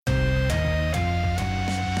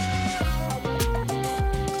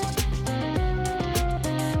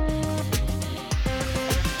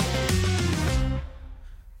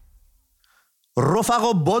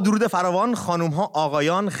رفقا با درود فراوان، خانم ها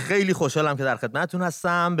آقایان، خیلی خوشحالم که در خدمتتون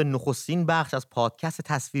هستم به نخستین بخش از پادکست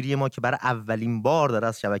تصویری ما که برای اولین بار داره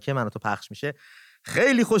از شبکه من و تو پخش میشه.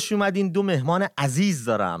 خیلی خوش اومدین. دو مهمان عزیز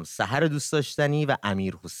دارم، سحر دوست داشتنی و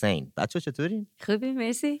امیر حسین. بچه‌ها چطورین؟ خوبی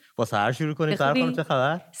مرسی. با سحر شروع کنیم. سحر خانم چه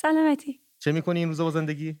خبر؟ سلامتی. چه می‌کنی این روزا با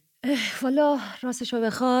زندگی؟ والا راستشو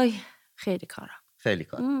بخوای خیلی کارم. خیلی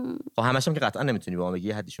کار. خب همش هم که قطعا نمیتونی با ما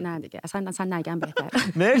بگی، حدیشو. نه دیگه اصلا نگم بهتره.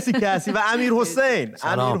 مرسی کسی. و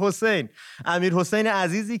امیر حسین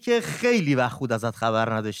عزیزی که خیلی وقت خود ازت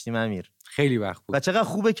خبر نداشتیم. امیر خیلی وقت بود. و چقدر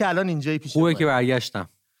خوبه که الان اینجایی پیش خوبه که برگشتم.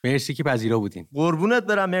 مرسی که پذیرا بودین. قربونت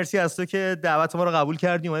برم. مرسی از تو که دعوت ما رو قبول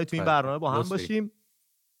کردی اومدی تو این برنامه با هم باشیم.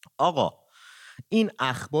 آقا این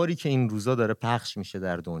اخباری که این روزا داره پخش میشه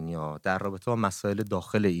در دنیا در رابطه با مسائل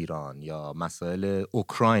داخل ایران یا مسائل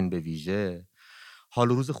اوکراین به ویژه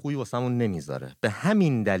حال و روز خوبی واسمون نمیذاره. به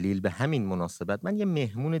همین دلیل، به همین مناسبت من یه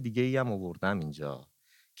مهمون دیگه ای هم آوردم اینجا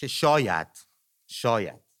که شاید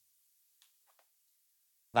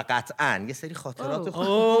و قطعاً یه سری خاطرات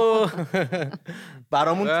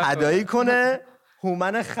برامون تداعی کنه.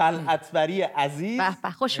 هومن خلعتبری عزیز.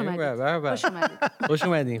 به خوش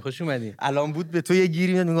اومدین. خوش اومدین. الان بود به تو یه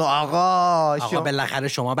گیری میاد میگه آقا بالاخره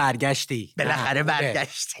شما برگشتی. بالاخره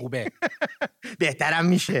برگشتی. خوبه. بهترم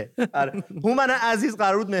میشه. هومن عزیز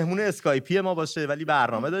قرار بود مهمون اسکایپی ما باشه ولی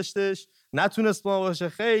برنامه داشتش، نتونست ما باشه.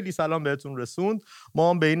 خیلی سلام بهتون رسوند. ما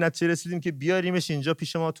هم به این نتیجه رسیدیم که بیاریمش اینجا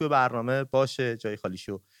پیش ما توی برنامه باشه، جای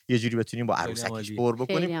خالیشو یه جوری بتونیم با عروسکش پر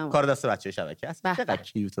بکنیم. کار دست بچه شبکه است. چقدر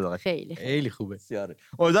کیوته داغ. خیلی خوبه.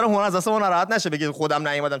 امیدوارم هومن از دست ما ناراحت نشه بگه خودم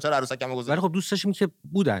نیومدم چرا عروسکمو گذاشتم. ولی خب دوست داشتیم که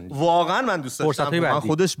بودن. واقعا من دوست داشتم من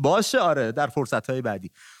خودش باشه. آره در فرصت‌های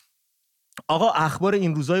بعدی. آقا اخبار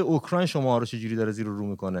این روزای اوکراین شما رو چجوری داره زیر و رو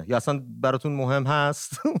میکنه یا اصلا براتون مهم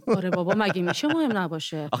هست؟ آره بابا مگه میشه مهم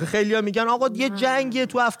نباشه؟ آخه خیلی‌ها میگن آقا یه جنگه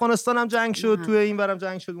تو افغانستان هم جنگ شد، تو این برم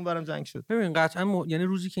جنگ شد، اون برم جنگ شد. ببین قطعا یعنی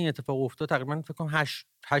روزی که این اتفاق افتاد تقریبا فکر کنم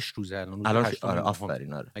 8 روزه الان. آره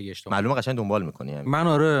آفرین. آره معلومه قشنگ دنبال می‌کنی. یعنی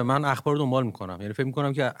من اخبار رو دنبال می‌کنم. یعنی فکر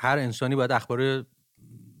می‌کنم که هر انسانی باید اخبار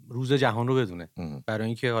روز جهان رو بدونه برای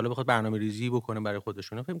اینکه حالا بخواد برنامه‌ریزی بکنه برای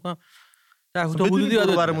خودشون. فکر می‌کنم در حدودی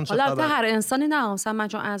حالا تا هر انسانی نه مثلا من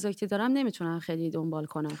چون انزایتی دارم نمیتونم خیلی دنبال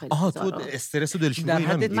کنم. خیلی تو استرس و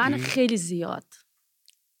دلشوری من خیلی زیاد،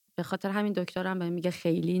 به خاطر همین دکترم بهم میگه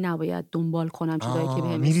خیلی نباید دنبال کنم چیزایی که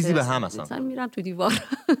بهم میریزی به هم اصلا میرم تو دیوار.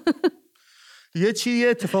 یه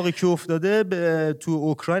اتفاقی که افتاده تو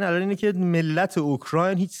اوکراین الان اینه که ملت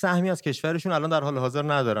اوکراین هیچ سهمی از کشورشون الان در حال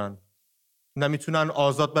حاضر ندارن. نمیتونن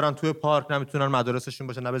آزاد برن توی پارک، نمیتونن مدارسشون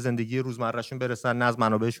باشه، نه به زندگی روزمرهشون برسن، نه از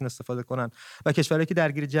منابعشون استفاده کنن. و کشورهایی که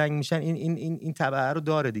درگیر جنگ میشن این تبعه رو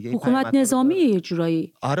داره دیگه. حکومت نظامی یه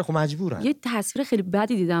جورایی. آره خب مجبورن. یه تصویر خیلی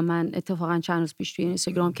بدی دیدم من اتفاقا چند روز پیش توی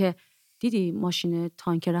اینستاگرام که دیدی ماشین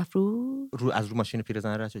تانک رفت از رو ماشین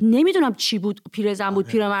پیرزن رفت. نمیدونم چی بود، پیرزن بود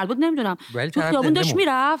پیرمرد بود نمیدونم، تو خیابون داشت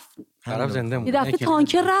میرفت، طرف زنده بود، یه دفعه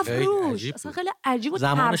تانک رفت روش. اصلا خیلی عجیب و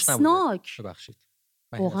ترسناک. ببخشید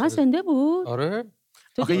واقعا زنده بود. آره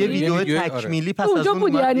آخه یه ویدیو تکمیلی پس از اون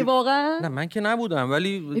بود یعنی واقعا. نه من که نبودم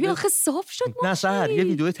ولی ببین آخه صاف شد ماشین. نه سحر یه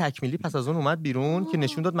ویدیو تکمیلی پس از اون اومد بیرون که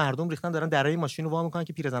نشون داد مردم ریختن دارن درای ماشین رو وا میکنن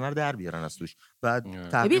که پیرزنه رو در بیارن از توش. بعد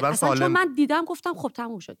تقریبا سالم. چون من دیدم گفتم خب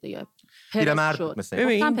تموم شد دیگه. پیرمرد مثلا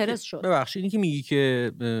گفتم پرس شد. ببخشید اینی که میگی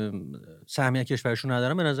که سهمیه کشورشون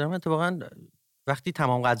ندارن، به نظر من اتفاقا وقتی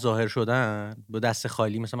تمام قد ظاهر شدن با دست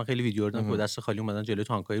خالی، مثلا من خیلی ویدیو دیدم که با دست خالی اومدن جلوی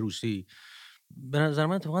تانکای روسی، به نظر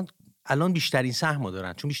من اتفاقا الان بیشترین سهم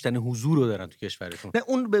دارن چون بیشترین حضور رو دارن تو کشورشون. نه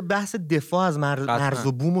اون به بحث دفاع از مرز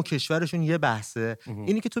و بوم و کشورشون یه بحثه.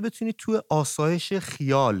 اینی که تو بتونی تو آسایش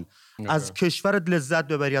خیال از کشورت لذت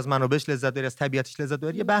ببری، از منابعش لذت ببری، از طبیعتش لذت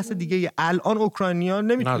ببری، یه بحث دیگه. الان اوکراینیا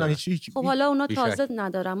نمیتونن هیچ. خب حالا اونا تازه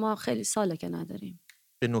ندارن، ما خیلی ساله که نداریم.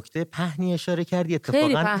 به نکته پهنی اشاره کردی. اتفاقا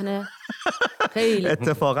خیلی پهنه. خیلی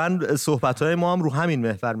اتفاقا صحبت‌های ما هم رو همین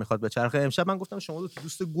محور میخواد بچرخه. امشب من گفتم شما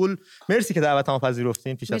دوست گل مرسی که دعوتمو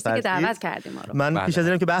پذیرفتین. پیش از که دعوت کردیم ما رو. من پیش از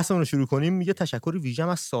اینکه بحثمون رو شروع کنیم یه تشکر ویژه‌ام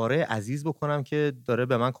از ساره عزیز بکنم که داره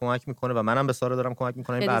به من کمک میکنه و منم به ساره دارم کمک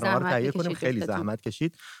میکنم این برنامه رو تهیه کنیم. خیلی زحمت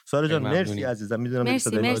کشید ساره جان. مرسی عزیزم. میدونم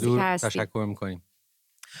مرسی تشکر میکنیم.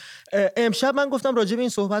 امشب من گفتم راجع به این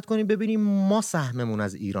صحبت کنیم، ببینیم ما سهممون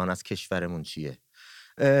از ایران، از کشورمون چیه.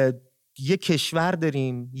 یه کشور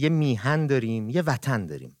داریم، یه میهن داریم، یه وطن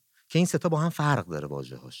داریم که این سه تا با هم فرق داره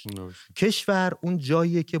واژه‌هاش. کشور اون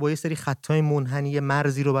جاییه که با یه سری خطای منحنی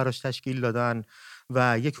مرزی رو براش تشکیل دادن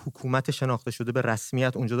و یک حکومت شناخته شده به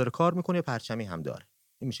رسمیت اونجا داره کار میکنه، پرچمی هم داره.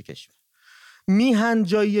 این میشه کشور. میهن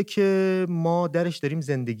جاییه که ما درش داریم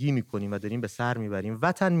زندگی میکنیم و داریم به سر میبریم.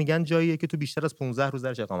 وطن میگن جاییه که تو بیشتر از 15 روز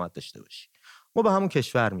درش اقامت داشته باشی. ما به همون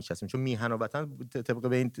کشور میچسبیم، چون میهن و وطن طبق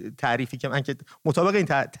به این تعریفی که من مطابق این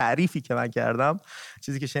تعریفی که من کردم،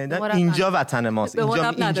 چیزی که شنیدم، اینجا وطن ماست،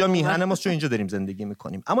 اینجا میهن ماست، چون اینجا داریم زندگی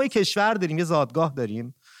میکنیم. اما یه کشور داریم، یه زادگاه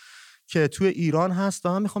داریم که توی ایران هست و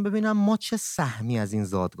من میخوام ببینم ما چه سهمی از این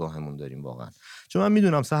زادگاهمون داریم واقعا. چون من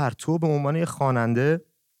میدونم سحر تو به عنوان یه خواننده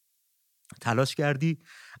تلاش کردی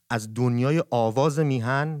از دنیای آواز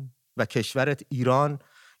میهن و کشورت ایران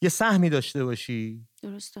یه سهمی داشته باشی.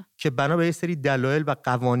 درسته. که بنا به یه سری دلایل و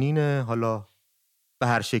قوانین، حالا به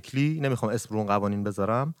هر شکلی، نمیخوام اسم رو اون قوانین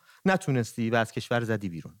بذارم، نتونستی و از کشور زدی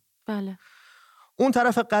بیرون. بله. اون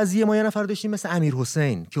طرف قضیه ما یه نفر داشتیم مثل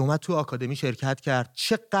امیرحسین که اومد تو آکادمی شرکت کرد،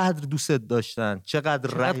 چقدر دوست داشتن،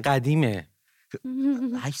 چقدر قدیمه،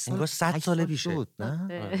 100 سال پیش شد،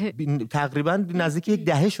 نه تقریبا نزدیک یک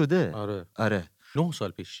دهه شده. آره 9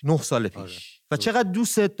 سال پیش. آره. و چقدر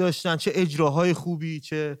دوستت داشتن، چه اجراهای خوبی،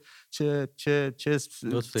 چه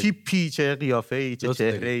تیپی، چه قیافه‌ای، چه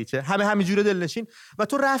چهره‌ای، چه همه جوره دلنشین. و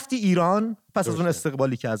تو رفتی ایران پس از اون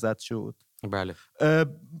استقبالی که ازت شد. بله.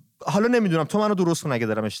 حالا نمیدونم تو منو درست کن اگه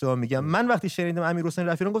دارم اشتباه میگم. من وقتی شنیدم امیرحسین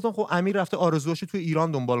رفت ایران گفتم خب امیر رفته آرزوهاشو توی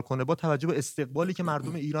ایران دنبال کنه با توجه به استقبالی که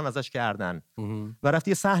مردم ایران ازش کردن و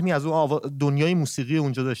رفتی یه سهمی از اون دنیای موسیقی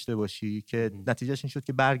اونجا داشته باشی که نتیجهش این شد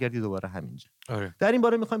که برگردی دوباره همینجا. در این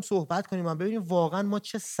باره میخوایم صحبت کنیم و ببینیم واقعا ما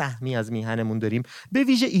چه سهمی از میهنمون داریم، به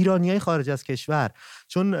ویژه ایرانیای خارج از کشور.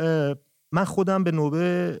 چون من خودم به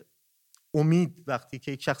نوبه امید وقتی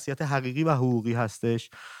که یک شخصیت حقیقی و حقوقی هستش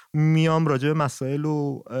میام راجع به مسائل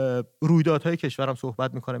و رویدادهای کشورم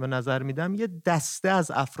صحبت میکنم، به نظر میدم یه دسته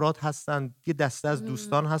از افراد هستن، یه دسته از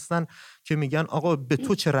دوستان هستن که میگن آقا به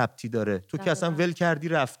تو چه ربطی داره، تو که اصلا ول کردی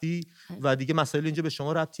رفتی و دیگه مسائل اینجا به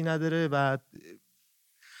شما ربطی نداره و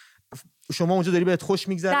شما اونجا داری بهت خوش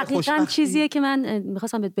میگذره. دقیقاً چیزیه که من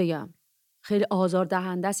میخواستم بهت بگم، خیلی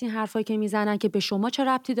آزاردهنده است این حرفایی که میزنن که به شما چه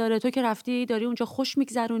ربطی داره، تو که رفتی داری اونجا خوش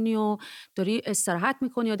میگذرونی و داری استراحت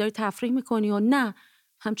میکنی یا داری تفریح میکنی و نه،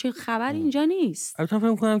 همچین خبری اینجا نیست. البته فکر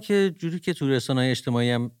می‌کنم که جوری که تو رسانه‌های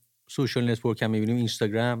اجتماعی هم سوشال نتورک هم می‌بینیم،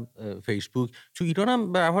 اینستاگرام، فیسبوک، تو ایران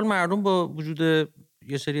هم به هر حال مردم با وجود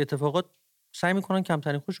یه سری اتفاقات سعی میکنن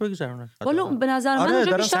کمترین خوش بگذرونن. والا به نظر من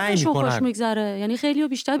اونجا بیشتر بهشون خوش میگذره، یعنی خیلیو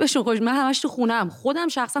بیشتر بهشون خوش. من همش تو خونم، خودم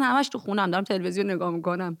شخصا همش تو خونم دارم تلویزیون نگاه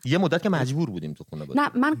میکنم. یه مدت که مجبور بودیم تو خونه باشیم.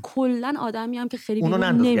 نه من کلا آدمیم که خیلی بیرون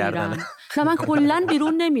نمیرم. نه من کلا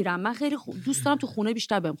بیرون نمیرم، من خیلی دوست دارم تو خونه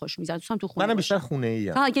بیشتر بهم خوش میگذره، دوستم تو خونه. منم بیشتر خونه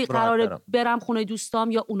ایم. اگه قراره برم خونه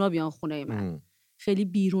دوستام یا اونا بیان خونه من، خیلی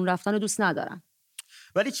بیرون رفتن رو دوست ندارم.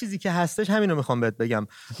 ولی چیزی که هستش همینو میخوام بهت بگم،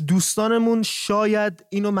 دوستانمون شاید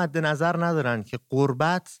اینو مد نظر ندارن که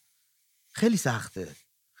غربت خیلی سخته.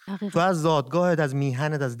 تو از زادگاهت، از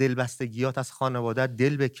میهنت، از دلبستگیات، از خانوادت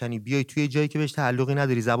دل بکنی، بیای توی جایی که بهش تعلقی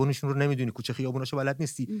نداری، زبانشون رو نمیدونی، کوچه خیابوناشو بلد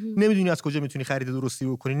نیستی، نمیدونی از کجا میتونی خرید درستی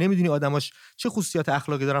بکنی، نمیدونی آدماش چه خصوصیات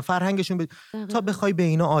اخلاقی دارن، فرهنگشون تا بخوای به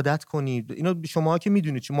اینا عادت کنی. اینا شماها که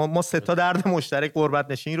میدونید ما سه تا درد مشترک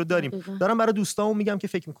غربت نشینی رو داریم. دارم برای دوستامون میگم که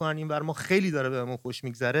فکر میکنن اینور ما خیلی داره بهمون خوش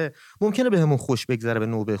میگذره، ممکنه بهمون خوش بگذره به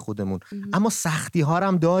نوبه خودمون، اما سختی ها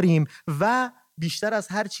هم داریم و بیشتر از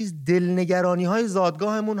هر چیز دلنگرانی های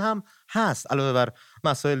زادگاهمون هم هست، علاوه بر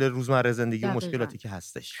مسائل روزمره زندگی و مشکلاتی که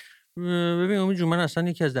هستش. ببین امید جون، من اصلا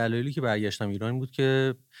یکی از دلایلی که برگشتم ایران بود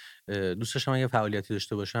که دوست داشتم اگه فعالیتی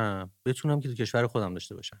داشته باشم بتونم که تو کشور خودم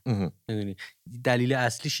داشته باشم. میدونی دلیل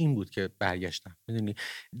اصلیش این بود که برگشتم. میدونی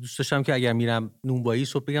دوست داشتم که اگر میرم نونوایی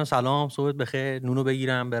صبح بگم سلام، صبحت بخیر، نونو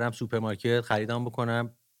بگیرم، برم سوپرمارکت خریدام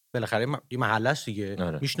بکنم. بالاخره یه محله است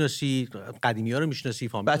دیگه، میشناسی قدیمی‌ها رو، میشناسی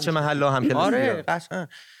فامیل، بچه محله هم که آره قطعا.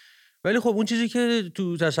 ولی خب اون چیزی که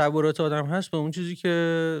تو تصورات آدم هست با اون چیزی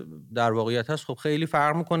که در واقعیت هست خب خیلی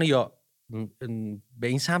فرق میکنه، یا به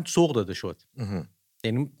این سمت سوق داده شد.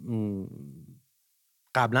 یعنی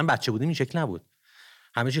قبلا بچه بودیم این شکل نبود،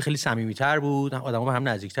 همه چی خیلی صمیمیتر بود، آدم‌ها به هم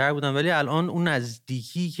نزدیکتر بودن، ولی الان اون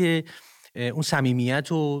نزدیکی که اون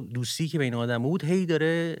صمیمیت و دوستی که بین آدم بود هی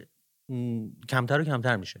داره کمتر و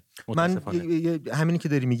کمتر میشه. من همینی که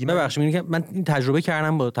داری میگی، ببخشید من این تجربه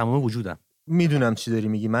کردم با تمام وجودم. میدونم چی داری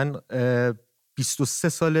میگی. من 23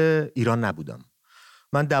 سال ایران نبودم.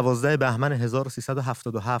 من 12 بهمن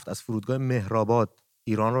 1377 از فرودگاه مهرآباد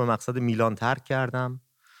ایران رو به مقصد میلان ترک کردم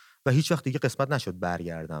و هیچ وقت دیگه قسمت نشد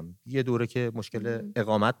برگردم. یه دوره که مشکل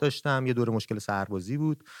اقامت داشتم، یه دوره مشکل سربازی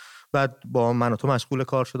بود، بعد با من و تو مشغول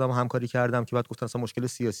کار شدم و همکاری کردم که بعد گفتن اصلا مشکل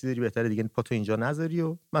سیاسی داری، بهتره دیگه پاتو اینجا نذاری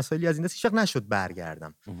و مسائلی از این دست، هیچ وقت نشد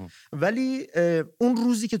برگردم. ولی اون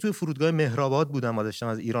روزی که توی فرودگاه مهرآباد بودم و داشتم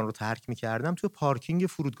از ایران رو ترک می‌کردم، توی پارکینگ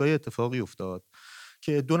فرودگاه اتفاقی افتاد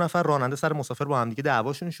که 2 نفر راننده سر مسافر با هم دیگه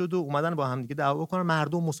دعواشون شد و اومدن با هم دیگه دعوا بکنن.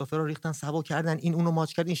 مردم مسافر رو ریختن، سوا کردن، این اونو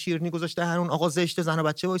ماچ کرد، این شیرینی گذاشته، هر اون آقا زشت، زن و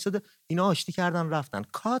بچه وایساده، اینا آشتی کردن رفتن.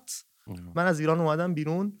 کات من از ایران اومدم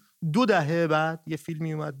بیرون، 2 دهه بعد یه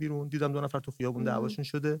فیلمی اومد بیرون، دیدم 2 نفر تو خیابون دعواشون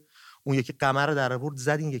شده، اون یکی قمر رو در آورد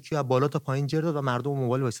زد، این یکی از بالا تا پایین جر داد و مردم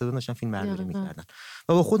موبایل وایسادن داشتن فیلم برداری می‌کردن.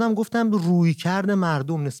 و با خودم گفتم رویکرد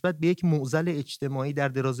مردم نسبت به یک معضل اجتماعی در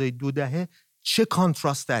درازای 2 دهه چه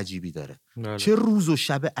کانتراست عجیبی داره. چه روز و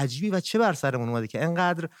شب عجیبی و چه بر سرمون اومده که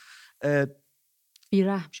انقدر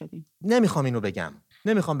بی‌رحم شدیم. نمیخوام اینو بگم،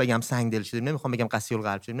 نمیخوام بگم سنگدل شدیم، نمیخوام بگم قسی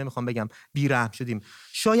القلب شدیم، نمیخوام بگم بی‌رحم شدیم،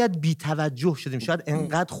 شاید بی‌توجه شدیم، شاید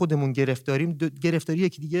انقدر خودمون گرفتاریه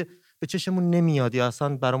که دیگه به چشمون نمیاد یا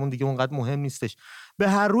اصلا برامون دیگه اونقدر مهم نیستش. به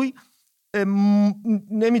هر روی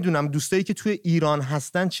نمیدونم دوستایی که توی ایران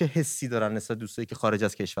هستن چه حسی دارن نسبت دوستایی که خارج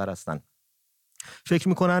از کشور هستن. فکر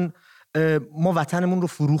میکنن ما وطنمون رو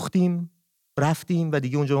فروختیم رفتیم و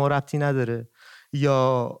دیگه اونجا ما ربطی نداره،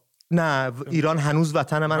 یا نه ایران هنوز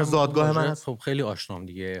وطن من، زادگاه من هست. خب خیلی آشنام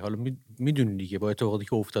دیگه، حالا میدونی دیگه با اتفاقی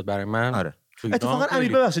که افتاد برای من. آره. اتفاقا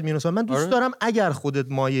امیر ببخشید میونس، من دوست دارم اگر خودت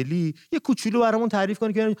مایلی یه کوچولو برامون تعریف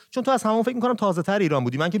کنی که چون تو از همون فکر می‌کنم تازه‌تر ایران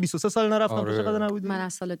بودی، من که 23 سال نرفتم. تو چقدر نبودی؟ من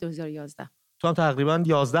از سال 2011. تو هم تقریبا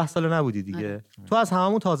 11 سال نبودی دیگه. تو از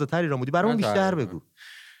هممون تازه‌تر ایران بودی، برامون بیشتر بگو.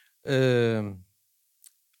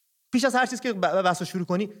 پیش از هر چیز که بحثو شروع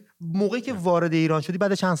کنی، موقعی که وارد ایران شدی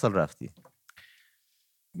بعد چند سال رفتی؟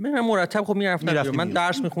 من مرتب خب میرفتم، من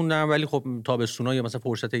درس میخوندم ولی خب تابستونا یا مثلا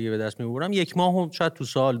فرصت دیگه به دست میبرم، 1 ماه شاید تو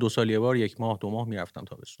سال، 2 سال یه بار 1 ماه 2 ماه میرفتم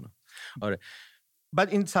تابستونا. آره. بعد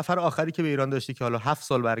این سفر آخری که به ایران داشتی که حالا 7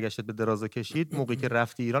 سال برگشتت به درازا کشید، موقعی که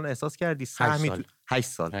رفتی ایران احساس کردی سهمی تو 8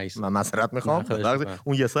 سال من معذرت میخوام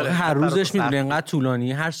اون یه سال هر روزش میدونی انقدر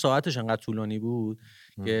طولانی، هر ساعتش انقدر طولانی بود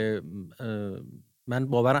که من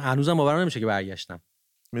هنوزم باورم نمیشه که برگشتم.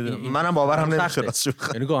 منم باورم نمیشه راستش.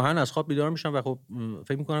 یعنی گاهن از خواب بیدار میشم و خب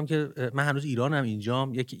فکر میکنم که من هنوز ایرانم،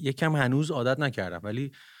 اینجام، یکم هنوز عادت نکردم،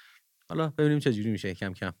 ولی حالا ببینیم چه جوری میشه.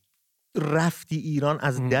 کم کم رفتی ایران،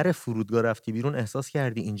 از در فرودگاه رفتی بیرون، احساس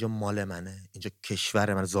کردی اینجا مال منه، اینجا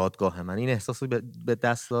کشور من، زادگاه من، این احساسو به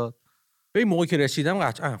دست داد؟ به این موقع که رسیدم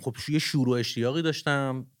قطعا خب یه شور و اشتیاقی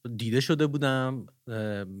داشتم، دیده شده بودم،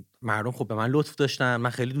 مردم خب به من لطف داشتن، من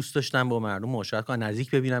خیلی دوست داشتم با مردم معاشرت کنم،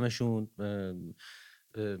 نزدیک ببینمشون.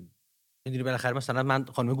 میدونی بالاخره مثلا من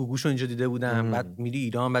خانم گوگوشو اینجا دیده بودم، بعد میری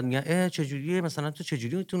ایران بعد میگن چجوریه مثلا تو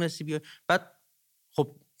چجوری تونستی بیای، بعد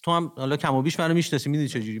خب تو هم حالا کم و بیش منو میشناسی، میدونی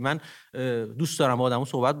چجوری من دوست دارم با آدمو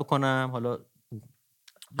صحبت بکنم، حالا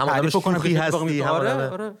تعریف بکنم که هستی.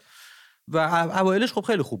 آره. و اوایلش خب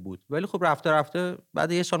خیلی خوب بود، ولی خب رفته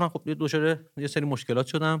بعد یه سال من خب یه سری مشکلات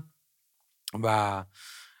شدم و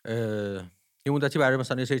یه مدتی برای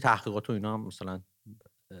مثلا یه سری تحقیقات و اینا مثلا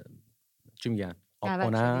چی میگن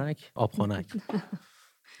آبخونک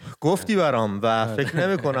گفتی برام و فکر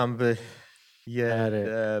نمی‌کنم به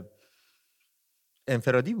یه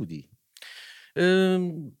انفرادی بودی.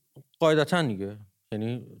 قاعدتاً دیگه،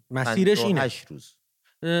 یعنی مسیرش اینه 8 روز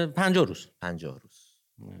 50 روز 50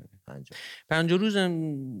 روز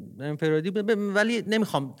انفرادی ولی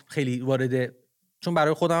نمیخوام خیلی وارد، چون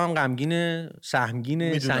برای خودم هم غمگینه،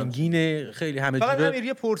 سهمگینه، سنگینه، خیلی همه جوره. فقط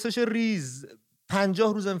یه پرسش ریز،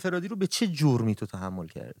 50 روز انفرادی رو به چه جرمی تو تحمل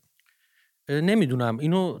کردی؟ نمیدونم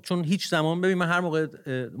اینو، چون هیچ زمان ببین من هر موقع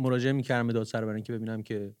مراجعه میکردم به دادسرا برای اینکه ببینم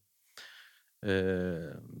که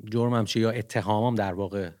جرمم چیه یا اتهامم در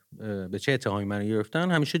واقع به چه اتهامی منو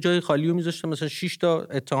گرفتن، همیشه جای خالی رو میذاشتم، مثلا 6 تا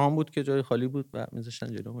اتهام بود که جای خالی بود و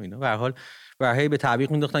میذاشتن جلوم اینا، به هر حال برای به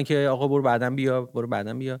تعویق مینداختن که آقا برو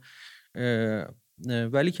بعداً بیا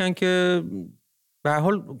ولی که به هر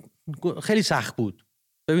حال خیلی سخت بود.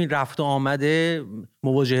 ببین رفت و آمده،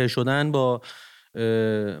 مواجه شدن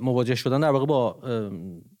در واقع با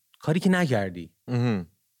کاری که نکردی. من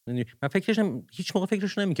هیچ موقع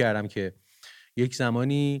فکرش نمی‌کردم که یک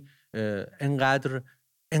زمانی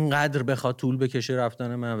انقدر بخواد طول بکشه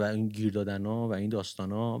رفتن من و این گیر دادن‌ها و این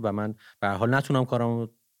داستانا و من به هر حال نتونم کارم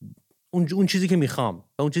اون چیزی که میخوام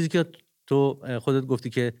و اون چیزی که تو خودت گفتی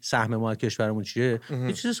که سهم ما از کشورمون چیه،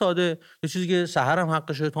 یه چیز ساده، یه چیزی که سحر هم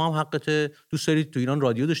حقشه، تو هم حقته، دوست داری تو ایران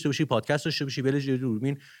رادیو داشته باشی، پادکست داشته باشی، بله جلوی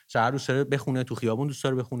دوربین، سحر دوست داره بخونه، تو خیابون دوست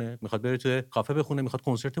داره بخونه، میخواد بره تو کافه بخونه، میخواد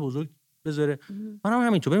کنسرت بزرگ بذاره، منم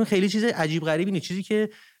همینطور. ببین خیلی چیز عجیب غریبی نیست، چیزی که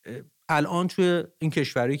الان توی این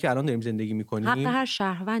کشوری که الان داریم زندگی میکنیم حق هر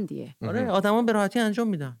شهروندیه. آره آدما به راحتی انجام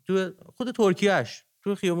میدن. تو خود ترکیه‌اش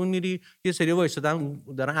تو خیابون میری یه سری وایسادن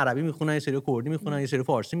دارن عربی میخونن، یه سری کردی میخونن، یه سری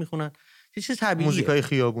فارسی میخونن، یه چیز طبیعیه. موزیکای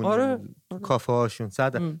خیابونی، آره. کافه هاشون.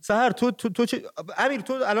 سحر تو چه امیر،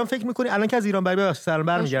 تو الان فکر میکنی الان که از ایران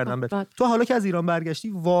برمیگردم تو حالا که از ایران برگشتی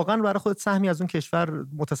واقعا برای خودت سهمی از اون کشور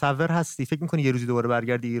متصور هستی؟ فکر میکنی یه روزی دوباره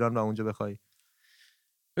برگردی ایران و اونجا بخوای؟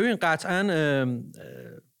 ببین قطعاً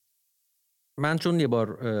من چون یه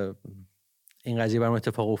بار این قضیه برام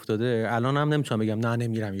اتفاق افتاده، الان هم نمیتونم بگم نه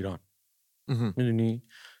نمیرم ایران. میدونی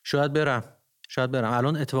شاید برم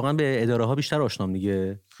الان اتفاقا به اداره ها بیشتر آشنام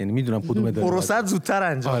دیگه، یعنی میدونم کدوم اداره پروسه زودتر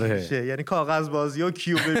انجام آره. میشه، یعنی کاغذ بازی و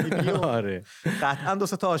کیو ببینی آره قطعا 2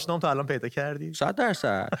 تا آشنام تا الان پیدا کردی 100%.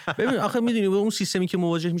 ببین آخه میدونی با اون سیستمی که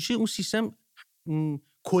مواجه میشی، اون سیستم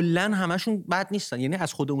کلا همشون بد نیستن، یعنی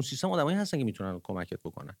از خود اون سیستم آدمایی هستن که میتونن کمکت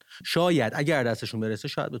بکنن، شاید اگر دستشون برسه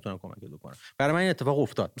شاید بتونن کمکت بکنن. برای من این اتفاق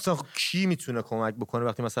افتاد. مثلا کی میتونه کمک بکنه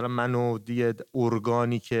وقتی مثلا منو دیگه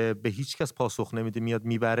ارگانی که به هیچ کس پاسخ نمیده میاد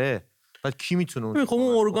میبره؟ بعد کی میتونه خب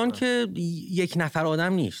اون ارگان که یک نفر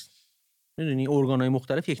آدم نیست، میدونی ارگان‌های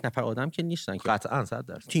مختلف یک نفر آدم که نیستن که، قطعاً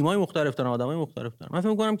 100%. تیم‌های مختلف دارن، آدم‌های مختلف دارن. من فکر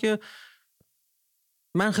می‌کنم که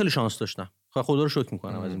من خیلی شانس داشتم، خدا رو شکر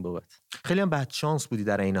می‌کنم از این بابت. خیلی هم بد شانس بودی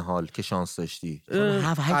در این حال که شانس داشتی.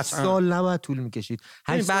 7 سال نباید طول می‌کشید.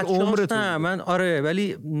 8 سال عمرت. نه من آره،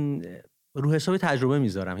 ولی رو حساب تجربه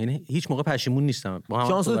میذارم، یعنی هیچ موقع پشیمون نیستم.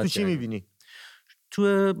 شانس رو تو چی می‌بینی؟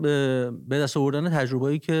 تو به دست آوردن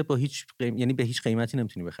تجربه‌ای که با هیچ یعنی به هیچ قیمتی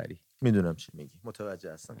نمیتونی بخری. میدونم چی میگی،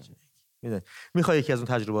 متوجه هستم چی میگی. میدونم. میخوای یکی از اون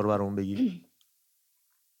تجربه رو برامون بگی؟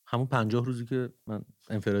 همون 50 روزی که من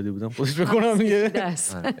انفرادی بودم خودش بکنم دیگه.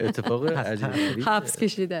 اتفاق عجیبی حبس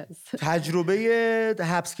کشیده است. تجربه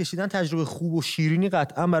حبس کشیدن تجربه خوب و شیرینی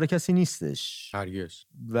قطعا برای کسی نیستش. هرگز.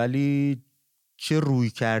 ولی چه روی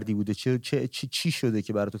کردی بوده، چی شده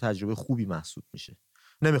که برای تو تجربه خوبی محسوب میشه؟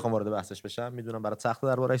 نمیخوام وارد بحثش بشم، میدونم برات سخته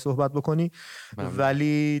درباره‌اش صحبت بکنی،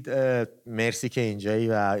 ولی مرسی که اینجایی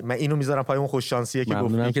و من اینو میذارم پای اون خوش شانسیه که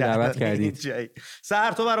گفتم که دعوت کردید.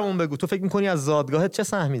 سر تو برامون بگو، تو فکر می‌کنی از زادگاهت چه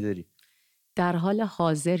سهمی داری؟ در حال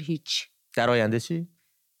حاضر هیچ. در آینده چی؟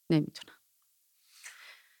 نمیتونم.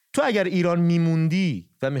 تو اگر ایران میموندی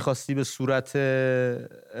و میخواستی به صورت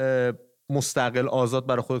مستقل آزاد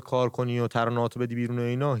برای خودت کار کنی و ترانه‌اتو بدی بیرون و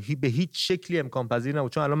اینا، به هیچ شکلی امکان پذیر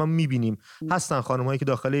نبود، چون الان ما میبینیم هستن خانم‌هایی که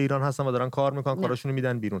داخل ایران هستن و دارن کار میکنن، کاراشونو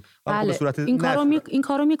میدن بیرون. بله. به صورت این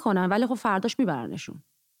کارو میکنن، ولی خب فرداش میبرنشون،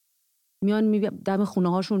 میان دم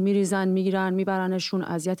خونه هاشون میریزن، میگیرن میبرنشون،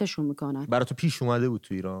 اذیتشون میکنن. برای تو پیش اومده بود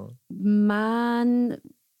تو ایران؟ من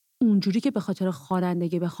اونجوری که به خاطر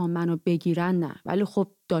خوانندگی بخوام منو بگیرن نه، ولی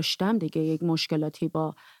خب داشتم دیگه یک مشکلاتی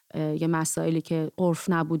با یه مسائلی که عرف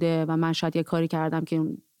نبوده و من شاید یه کاری کردم که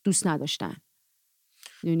دوست نداشتن.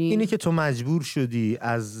 اینی که تو مجبور شدی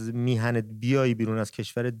از میهنت بیای بیرون، از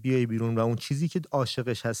کشورت بیای بیرون و اون چیزی که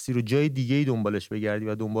عاشقش هستی رو جای دیگه‌ای دنبالش بگردی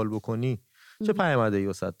و دنبال بکنی، چه پیامده‌ای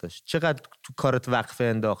واسط داشت؟ چقدر تو کارت وقفه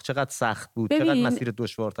انداخت؟ چقدر سخت بود؟ چقدر مسیرت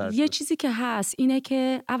دشوارتر شد؟ یه چیزی که هست اینه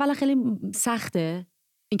که اولا خیلی سخته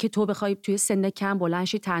اینکه تو بخوای توی سن کم بلند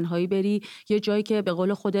شی تنهایی بری یه جایی که به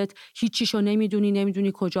قول خودت هیچیشو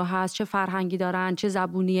نمیدونی کجا هست، چه فرهنگی دارن، چه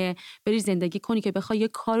زبونیه، بری زندگی کنی که بخوای یه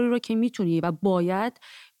کاری رو که میتونی و باید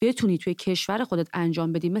بتونی توی کشور خودت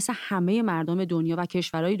انجام بدی، مثل همه مردم دنیا و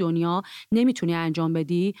کشورهای دنیا نمیتونی انجام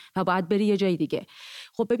بدی و باید بری یه جای دیگه.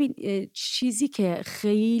 خب ببین، چیزی که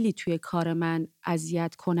خیلی توی کار من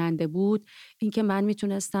اذیت کننده بود این که من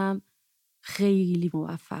میتونستم خیلی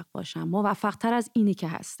موفق باشم، موفق تر از اینی که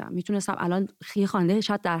هستم. میتونستم الان خواننده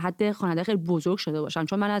شاید در حد خواننده خیلی بزرگ شده باشم،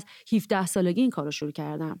 چون من از 17 سالگی این کارو شروع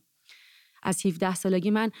کردم. از 17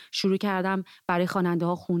 سالگی من شروع کردم برای خواننده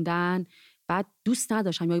ها خوندن. بعد دوست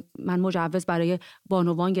نداشتم، یا من مجوز برای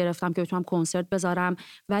بانوان گرفتم که بتونم کنسرت بذارم،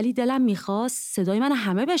 ولی دلم میخواست صدای من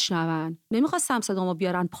همه بشنون. نمیخواستم صدامو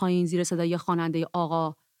بیارن پایین زیر صدای خواننده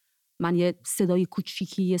آقا. من یه صدای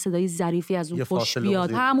کوچیکی، یه صدای ظریفی از اون پشت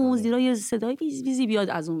بیاد، همون زیرا یه صدای ویزی بیاد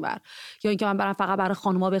از اون ور، یا اینکه من برام فقط برای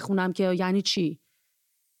خانوما بخونم که یعنی چی؟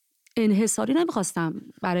 انحصاری نمیخواستم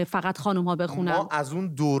برای فقط خانوما بخونم. ما از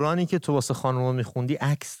اون دورانی که تو واسه خانوما میخوندی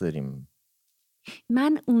عکس داریم.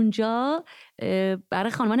 من اونجا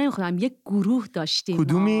برای خانوما نمیخوندم، یک گروه داشتیم.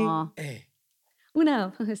 کدومی؟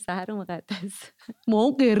 اونم سحر مقدس،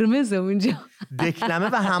 موهام قرمزه اونجا، دکلمه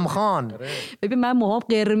و همخوان. ببین من موهام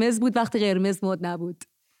قرمز بود وقتی قرمز مد نبود.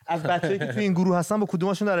 از بچه‌ای که تو این گروه هستن با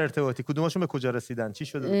کدومشون در ارتباطی؟ کدومشون به کجا رسیدن؟ چی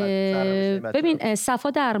شده؟ ببین صفا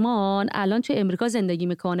درمان الان تو امریکا زندگی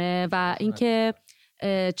میکنه و اینکه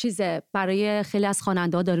چیزه برای خیلی از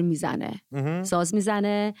خواننده‌ها داره میزنه، ساز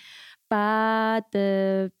میزنه. بعد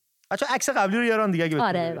بچه عکس قبلی رو بیارن دیگه.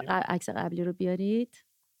 آره عکس قبلی رو بیارید.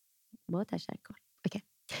 با تشکر. اوکی.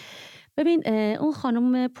 ببین اون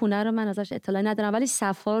خانم پونه رو من ازش اطلاعی ندارم، ولی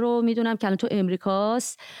صفا رو میدونم که الان تو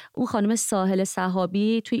امریکاست. اون خانم ساحل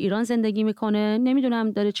صحابی توی ایران زندگی میکنه،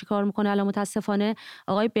 نمیدونم داره چی کار میکنه الان متاسفانه.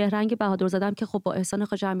 آقای بهرنگ بهادرزاده که خب با احسان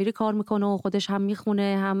خواجه امیری کار میکنه و خودش هم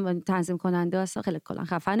میخونه هم تنظیم کننده است، خیلی کلا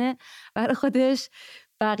خفنه برای خودش.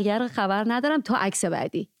 بقیه رو خبر ندارم تا عکس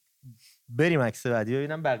بعدی. بریم عکس بعدی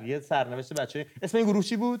ببینم بقیه سرنوشت بچه‌ها. اسم این گروه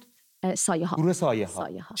چی بود؟ سایه ها. گروه سایه ها.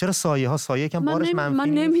 چرا سایه ها؟ سایه کم بارش منفی من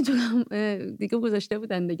نمیدونم دیگه گذاشته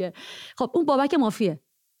بودن دیگه. خب اون بابک مافیه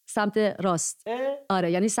سمت راست.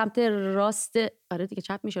 آره یعنی سمت راست. آره دیگه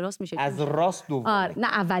چپ میشه راست میشه از راست دوم. آره نه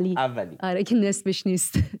اولی. آره که نصفش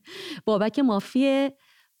نیست. بابک مافیه.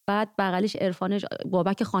 بعد بغلش عرفان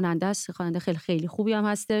بابک خواننده است، خواننده خیلی خیلی خوبی هم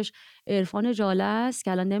هستش. عرفان جاله است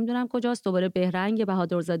که الان نمیدونم کجاست. دوباره بهرنگ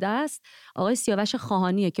بهادرزاده است. آقای سیاوش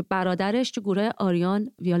خاهانیه که برادرش تو گروه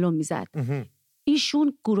آریان ویولون میزد.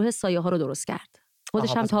 ایشون گروه سایه ها رو درست کرد.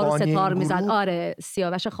 خودش هم تار و ستار میزد. آره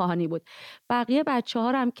سیاوش خاهانی بود. بقیه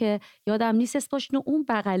بچه‌ها هم که یادم نیست اسمشون. اون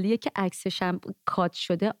بغلیه که عکسش هم کات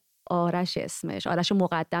شده آرش اسمش، آرش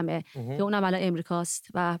مقدمه که اونم الان امریکاست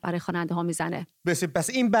و برای خواننده ها میزنه. پس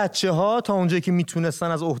این بچه‌ها تا اونجایی که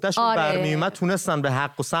میتونستن از عهدهشون برمی اومد تونستن به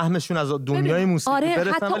حق و سهمشون از دنیای موسیقی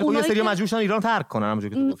برسن، ولی خب یه سری مجبور شدن ایران ترک کنن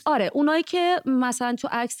همونجوری که گفتی. آره اونایی که مثلا تو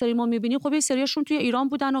عکس داریم ما میبینیم خب یه سریاشون توی ایران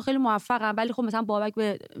بودن و خیلی موفقن، ولی خب مثلا بابک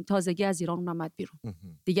به تازگی از ایران اومد بیرون.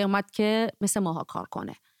 دیگه اومد که مثل ماها کار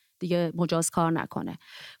کنه، دیگه مجاز کار نکنه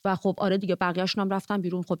و خب آره دیگه بقیه‌شون هم رفتن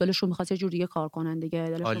بیرون. خب دلشون می‌خواست یه جور دیگه کار کنن دیگه،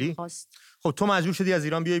 دلشون می‌خواست. خب تو مجبور شدی از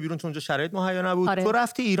ایران بیای بیرون چون اونجا شرایط مهیا نبود. تو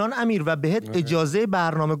رفتی ایران امیر و بهت اجازه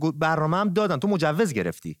برنامه هم دادن، تو مجوز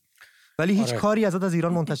گرفتی ولی هیچ کاری ازت از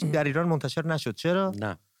ایران در ایران منتشر نشد. چرا؟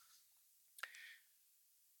 نه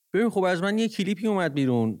ببین خب از من یه کلیپی اومد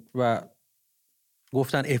بیرون و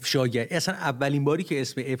گفتن افشاگری. اصلا اولین باری که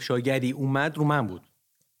اسم افشاگری اومد رو من بود.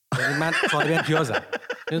 یعنی من طالب امتیازم،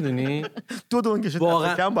 میدونی؟ دو دونگش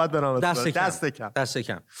دست کم باید برام دست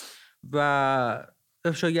کم و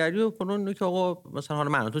افشاگری و کنون که آقا مثلا حالا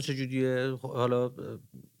من تو چجوریه، حالا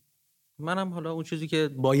منم حالا اون چیزی که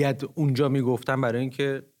باید اونجا میگفتم برای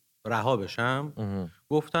اینکه رها بشم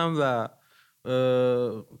گفتم و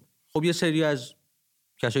خب یه سری از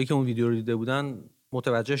کسایی که اون ویدیو رو دیده بودن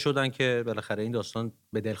متوجه شدن که بالاخره این داستان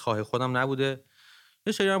به دلخواه خودم نبوده.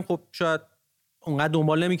 یه سری هم خب شاید اونقدر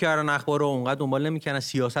دنبال نمی‌کردن اخبار رو، اونقدر دنبال نمی‌کردن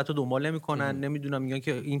سیاست رو دنبال نمی‌کنن، نمیدونم میگن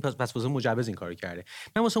که این پس واسه مجوز این کارو کرده.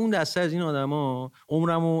 من واسه اون دسته از این آدما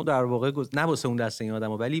عمرمو در واقع نه واسه اون دسته این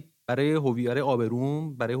آدما ولی برای هویت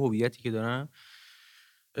آبروم، برای هویتی که دارم،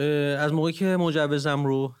 از موقعی که مجوزم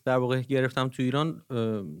رو در واقع گرفتم تو ایران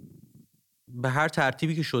به هر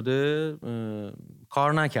ترتیبی که شده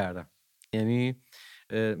کار نکردم. یعنی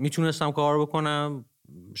میتونستم کار بکنم،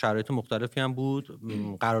 شرایط مختلفی هم بود،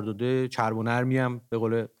 قرارداد چرب و نرمی هم به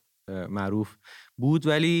قول معروف بود،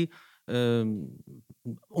 ولی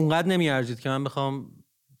اونقدر نمیارزید که من بخوام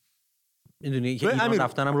میدونی که ایران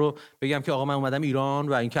رفتنم رو بگم که آقا من اومدم ایران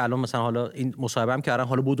و اینکه الان مثلا حالا این مصاحبه هم کردن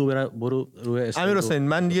حالا برو روی اسم. امیر حسین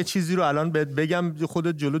من یه چیزی رو الان بگم،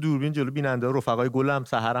 خودت جلو دوربین جلو بیننده رفقای گلم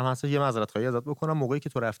سحرم هست یه معذرت خواهی ازت بکنم. موقعی که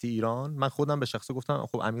تو رفتی ایران من خودم به شخصه گفتم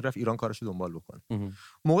خب امیر رفت ایران کارشو دنبال بکنه.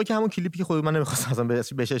 موقعی که همون کلیپی که خودت، من نمیخواستم اصلا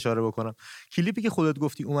بهش اشاره بکنم، کلیپی که خودت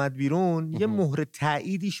گفتی اومد بیرون یه مهر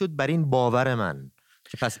تأییدی شد برای این باور من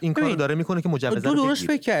که پس این کارو داره میکنه که مجوز رو درست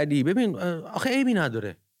فکر کردی. ببین آخه عیبی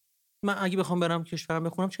نداره من اگه بخوام برم کشورم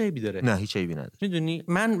بخونم چه عیبی داره؟ نه هیچ عیبی نداره. میدونی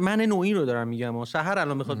من نوعی رو دارم میگم و سحر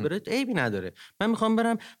الان میخواد بره عیبی نداره. من میخوام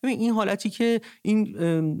برم. ببین این حالتی که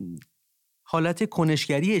این حالت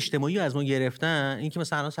کنشگری اجتماعی از ما گرفتن، این که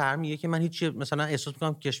مثلا سحر میگه که من هیچ مثلا احساس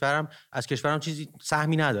میکنم از کشورم چیزی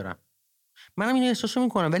سهمی ندارم، منم این احساسو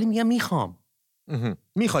میکنم ولی میگم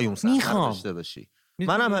میخوای اون سهم داشته باشی.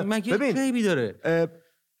 منم ببین عیبی داره.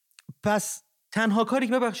 پس تنها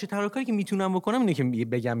کاری که میتونم بکنم اینه که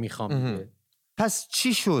بگم میخوام. پس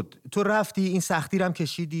چی شد؟ تو رفتی این سختی رو هم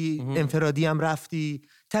کشیدی، انفرادی هم رفتی،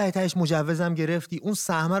 تهش مجوزم گرفتی، اون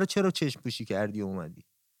سهم رو چرا چشم پوشی کردی و اومدی؟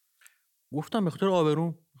 گفتم به خاطر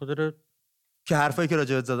آبروم، به خاطر که حرفایی که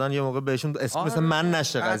راجعت زدن یه موقع بهشون مثل من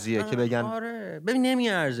نشه قضیه که بگن آره ببین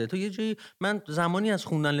نمیارزه. تو یه جایی من زمانی از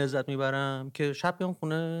خوندن لذت میبرم که شب بیام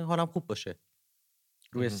خونه حالم خوب باشه،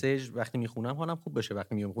 روی استیج وقتی میخونم حالم خوب بشه،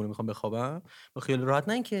 وقتی میام خونه میخوام بخوابم با خیال راحت،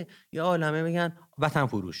 نه اینکه یه عالمه بگن وطن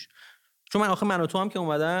فروش. چون من آخه من و تو هم که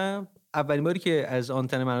اومدم اولین باری که از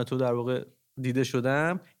آنتن من و تو در واقع دیده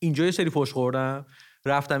شدم اینجا یه سری فوش خوردم،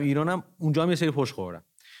 رفتم ایرانم اونجا هم یه سری فوش خوردم.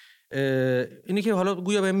 اینی که حالا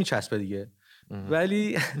گویا بهم میچسبه دیگه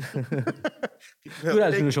ولی دور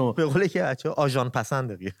از جون شما به قولی که بچه‌ها آژان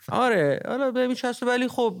پسنده دیگه. آره حالا بهم میچسبه ولی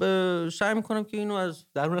خب سعی میکنم که اینو از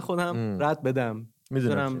درون خودم رد بدم.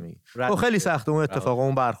 میدونم خیلی سخته اون اتفاقا،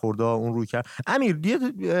 اون برخوردها، اون روی کرد. امیر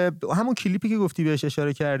همون کلیپی که گفتی بهش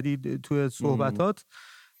اشاره کردی توی صحبتات،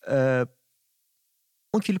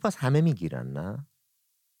 اون کلیپ از همه میگیرن نه؟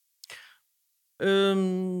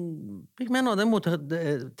 من آدم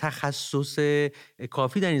تخصص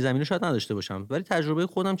کافی در این زمینه شاید نداشته باشم ولی تجربه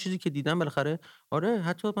خودم چیزی که دیدم بالاخره آره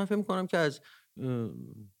حتی من فکر می‌کنم که از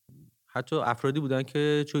حتی افرادی بودن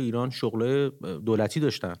که تو ایران شغل دولتی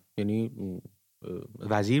داشتن، یعنی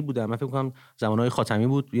وزیر بودن. من فکر می‌کنم زمانهای خاتمی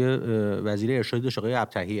بود یه وزیر ارشادی داشت، آقای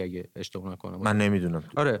ابطحی اگه اشتباه نکنم. من نمیدونم.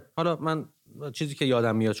 آره حالا من چیزی که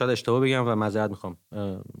یادم میاد شاید اشتباه بگم و معذرت میخوام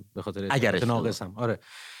به خاطر اگر ناقصم. آره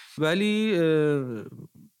ولی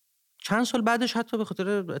چند سال بعدش حتی به خاطر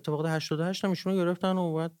اتفاقات 88 هم ایشونو گرفتن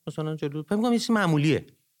و بعد مثلا جلو فکر می‌کنم یه چیز معمولیه.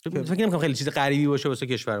 فکر نمی‌کنم خیلی چیز غریبی باشه واسه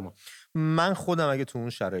کشور ما. من خودم اگه تو اون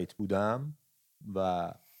شرایط بودم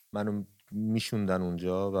و منو میشوندن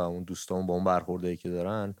اونجا و اون دوستامون با اون برخوردایی که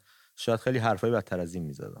دارن، شاید خیلی حرفای بدتر از این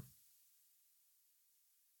میزدم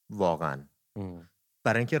واقعا.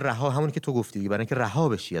 برای اینکه همونی که تو گفتی، برای اینکه رها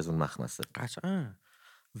بشی از اون مخمسه. قطعا.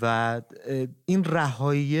 و این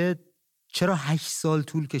رهایی چرا 8 سال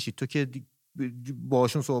طول کشید؟ تو که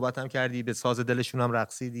باشون صحبت هم کردی، به ساز دلشون هم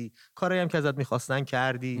رقصیدی، کارایی هم که ازت میخواستن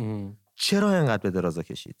کردی، چرا اینقدر به درازا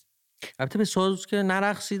کشید؟ البته به ساز که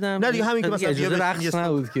نرقصیدم، نه دیگه همین که مثلا اجازه رقص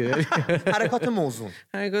نبود که حرکات موزون،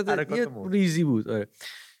 حرکات ریزی بود. آره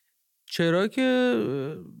چرا که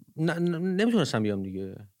نمیتونستم بیام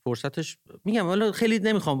دیگه، فرصتش میگم حالا خیلی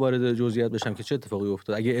نمیخوام وارد جزئیات بشم که چه اتفاقی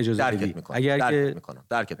افتاد. اگه اجازه بدی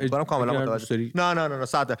درکت میکنم کاملا متوجه. نه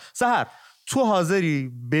سحر تو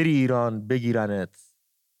حاضری بری ایران بگیرنت،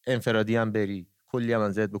 انفرادی هم بری، کلی هم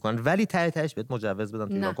ازت بکنن، ولی ته تهش بهت مجوز بدن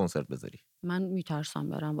تو ایران کنسرت بذاری؟ من میترسم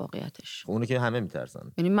برم واقعیتش. اونو که همه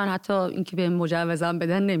میترسن. یعنی من حتی اینکه به مجوزم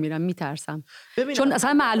بدن نمیرم، میترسم. چون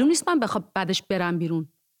اصلا معلوم نیست من بخوام بعدش برم بیرون.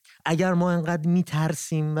 اگر ما انقدر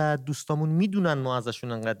میترسیم و دوستامون میدونن ما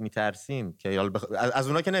ازشون انقدر میترسیم که از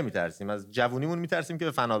اونا که نمیترسیم، از جوونیمون میترسیم که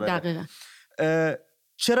به فنا بره. دقیقاً.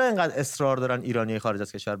 چرا انقدر اصرار دارن ایرانی خارج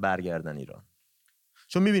از کشور برگردن ایران؟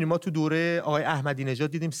 چون میبینیم ما تو دوره آقای احمدی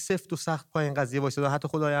نژاد دیدیم سفت و سخت پای این قضیه وایسادن. حتی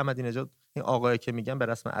خود آقای احمدی نژاد، این آقایی که میگن به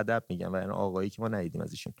رسم ادب میگن و این آقایی که ما ندیدیم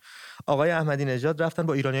از ایشون، آقای احمدی نژاد رفتن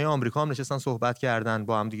با ایرانیای آمریکا هم نشستن صحبت کردن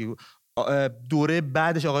با هم دیگه. دوره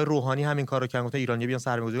بعدش آقای روحانی همین کارو کردن، گفتن ایرانی بیان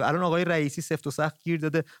سرمایه‌گذاری. الان آقای رئیسی سفت و سخت گیر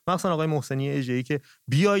داده، مثلا آقای محسنی اژه‌ای که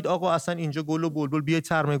بیاید آقا اصلا اینجا گل و بلبل، بیاید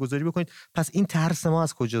سرمایه‌گذاری بکنید. پس این ترس ما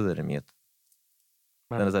از کجا داره میاد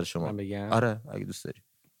به نظر شما؟ آره اگه دوست داری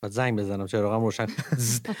بعد زنگ بزنم چراغم روشن.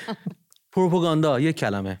 پروپاگاندا یک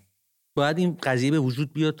کلمه. باید این قضیه به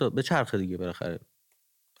وجود بیاد تا به چرخه دیگه، بالاخره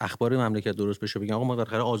اخبار مملکت درست بشه، بگن آقا ما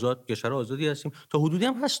بالاخره آزاد، کشور آزادی هستیم. تا حدودی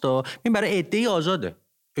هم هستا، این برای عده‌ای آزاده.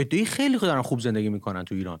 عده‌ای خیلی دارن خوب زندگی میکنن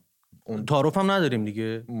تو ایران. تعارف هم نداریم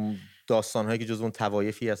دیگه. داستان‌هایی که جزو اون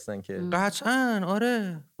طوایفی هستن که قطعاً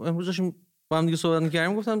آره. امروز داشتیم با هم دیگه صحبت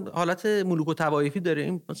می‌کردیم، گفتن حالت ملوک و طوایفی داره،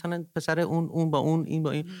 این مثلا پسر اون با اون، این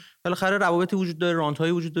با این، بالاخره روابطی وجود داره،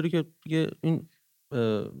 رانت‌هایی وجود داره که دیگه این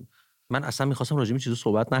من اصلا می‌خواستم راجع به چیزا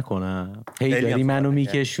صحبت نکنم. هی داری منو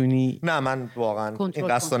میکشونی. نه من واقعا این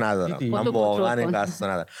قصد ندارم. من واقعا این قصد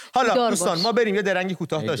ندارم. حالا دوستان ما بریم یه درنگی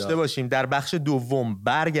کوتاه داشته باشیم، در بخش دوم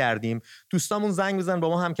برگردیم. دوستامون زنگ بزنن با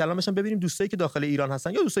ما هم کلام بشن، ببینیم دوستایی که داخل ایران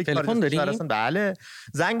هستن یا دوستایی که خارج از کشور هستن، بله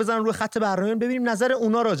زنگ بزنن روی خط برنامه ببینیم نظر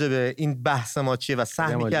اونا راجع به این بحث ما چیه و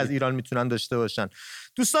سهمی که از ایران میتونن داشته باشن.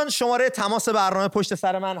 دوستان شماره تماس برنامه پشت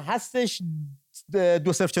سر من هستش،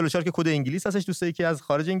 2044 که کد انگلیس هستش. دوستایی که از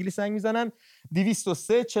خارج انگلیس زنگ میزنن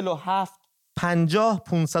 203 47 50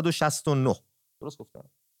 569. درست گفتم؟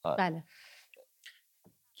 بله.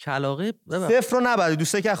 کلاغه صفر رو نبرید.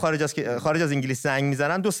 دوستایی که خارج از انگلیس زنگ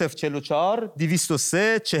میزنن 2044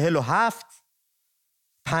 203 47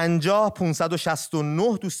 50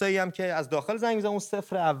 569. دوستایی هم که از داخل زنگ میزنن اون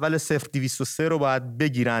صفر اول 0203 رو باید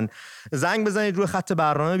بگیرن. زنگ بزنید روی خط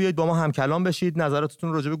برنامه، بیایید با ما هم کلام بشید،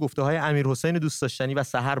 نظراتتون راجع به گفته‌های امیرحسین دوست داشتنی و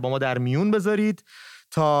سحر با ما در میون بذارید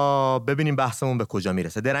تا ببینیم بحثمون به کجا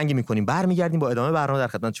میرسه. درنگی میکنیم، برمیگردیم با ادامه برنامه. در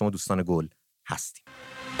خدمت شما دوستان گل هستیم.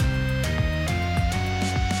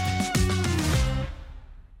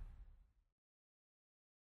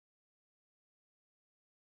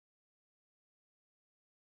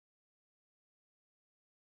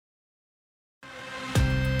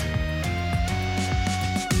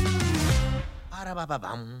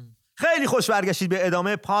 خیلی خوش برگشتید به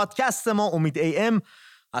ادامه پادکست ما امید AM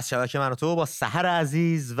از شبکه من و تو با سحر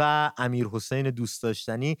عزیز و امیرحسین دوست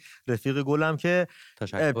داشتنی رفیق گلم که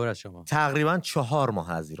تشکر از شما. تقریبا 4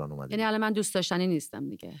 ماه از ایران اومدید. یعنی الان من دوست داشتنی نیستم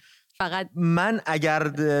دیگه، فقط من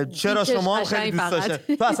اگر چرا شما هم خیلی دوست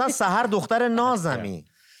داشتنی، تو اصلا سحر دختر نازمی،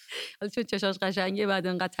 چون چشاش قشنگه بعد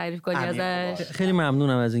انقدر تعریف کنی ازش. خیلی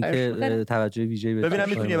ممنونم از اینکه توجه ویژه‌ای بهش. ببینم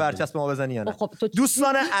میتونی برچسب ما بزنی یا نه.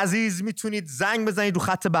 دوستان عزیز میتونید زنگ بزنید رو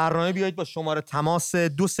خط برنامه، بیایید با شماره تماس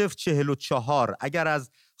 2044 اگر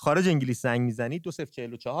از خارج انگلیس زنگ میزنید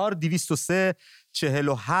 2044 203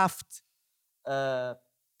 47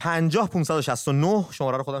 50-569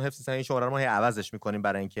 شماره رو خودم حفظ کردم. این شماره رو ما هی عوضش می‌کنیم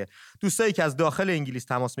برای اینکه دوستایی که از داخل انگلیس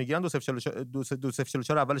تماس میگیرن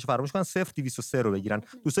 2044 اولش فراموش کنن، 0203 رو بگیرن.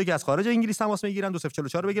 دوستایی که از خارج انگلیس تماس میگیرن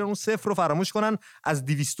 2044 رو بگیرن، اون 0 رو فراموش کنن، از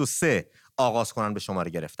 203 آغاز کنن به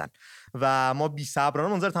شماره گرفتن. و ما بی‌صبرانه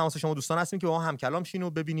منتظر تماس شما دوستان هستیم که با ما هم کلام شین و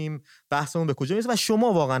ببینیم بحثمون به کجا میرسه و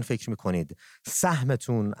شما واقعا فکر می‌کنید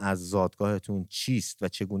سهمتون از زادگاهتون چیست و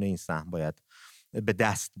چگونه این سهم باید به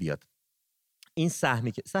دست بیاد. این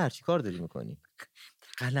سهمی که سهر چی کار داری میکنی؟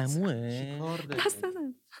 قلموه؟ چی کار داری؟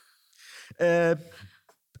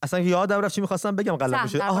 اصلا یادم رفت چی میخواستم بگم قلمو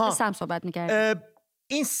شد. آها سهم صحبت میکردی.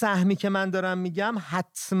 این سهمی که من دارم میگم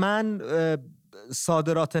حتما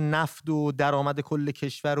صادرات نفت و درآمد کل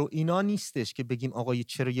کشور و اینا نیستش که بگیم آقا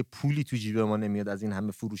چرا یه پولی تو جیب ما نمیاد از این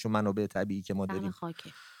همه فروش و منابع طبیعی که ما داریم.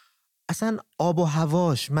 اصلا آب و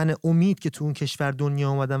هواش، من امید که تو اون کشور دنیا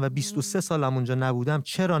اومدم و 23 سالم اونجا نبودم،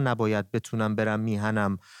 چرا نباید بتونم برم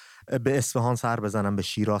میهنم به اصفهان سر بزنم، به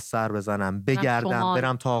شیراز سر بزنم، بگردم،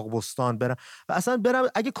 برم تاغبستان، برم و اصلا برم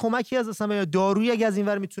اگه کمکی از اصلا یا دارویی اگه از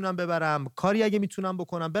اینور میتونم ببرم، کاری اگه میتونم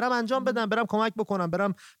بکنم برم انجام بدم، برم کمک بکنم،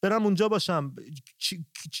 برم اونجا باشم.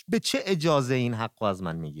 به چه اجازه این حقو از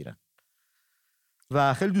من میگیرن؟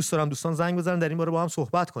 و خیلی دوست دارم دوستان زنگ بزنن در این باره با هم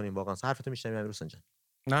صحبت کنیم. واقعا حرفتو میشنویم امیرحسین جان.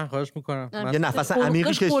 نه خواهش میکنم. یه نفس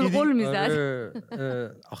عمیقی کشیدی.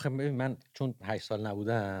 آخه من چون 8 سال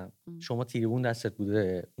نبودم، شما تریبون دستت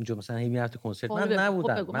بوده اونجا مثلا هی میرفت کنسرت، من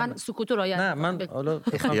نبودم. من سکوتو رعایت نه من حالا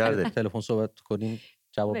اختیار داری تلفن صحبت کنیم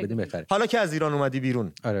جواب بدیم بهتره. حالا که از ایران اومدی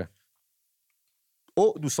بیرون، آره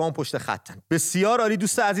او دوستان پشت خطن. بسیار عالی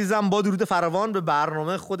دوست عزیزم، با درود فراوان به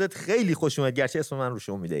برنامه خودت خیلی خوش اومد، گرچه اسم من روش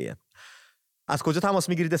امیده. از کجا تماس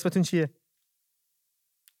میگیرید؟ اسمتون چیه؟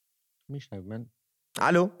 میشنوی من؟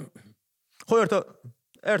 الو. خب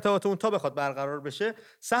ارتباطمون تا بخواد برقرار بشه.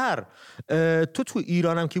 سحر تو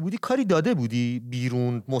ایرانم که بودی کاری داده بودی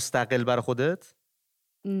بیرون مستقل برای خودت؟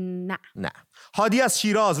 نه. هادی از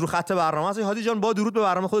شیراز رو خط برنامه است. هادی جان با درود به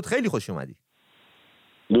برنامه خودت خیلی خوش اومدی.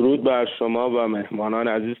 درود بر شما و مهمانان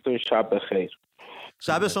عزیزتون، شب بخیر.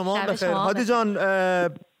 شب شما بخیر. هادی جان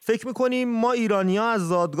فکر میکنیم ما ایرانی‌ها از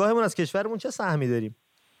زادگاهمون از کشورمون چه سهمی داریم؟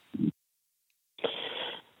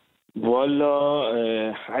 والا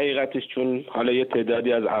حقیقتش چون حالا یه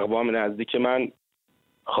تعدادی از اقوام نزدیک من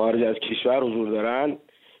خارج از کشور حضور دارن،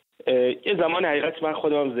 یه زمان حقیقت من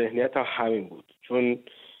خودم ذهنیتم همین بود، چون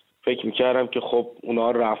فکر میکردم که خب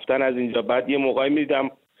اونا رفتن از اینجا، بعد یه موقعی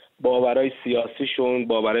میدیدم باورهای سیاسیشون،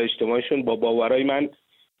 باورهای اجتماعیشون با باورهای من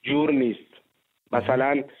جور نیست.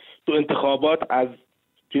 مثلا تو انتخابات از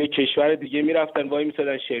توی کشور دیگه میرفتن وای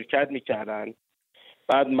میسادن شرکت میکردن،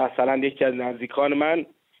 بعد مثلا یکی از نزدیکان من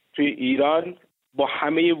توی ایران با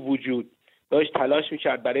همه وجود داشت تلاش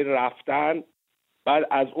میکرد برای رفتن، بعد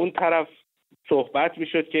از اون طرف صحبت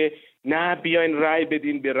میشد که نه بیاین رای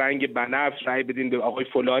بدین به رنگ بنفش، رای بدین به آقای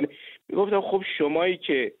فلانی. میگفتم خب شمایی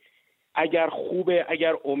که اگر خوبه،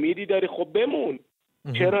 اگر امیدی داری خب بمون،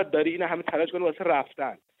 چرا داری این همه تلاش کنی واسه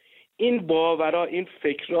رفتن؟ این باورا، این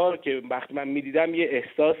فکرها که وقتی من میدیدم یه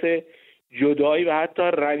احساس جدایی و حتی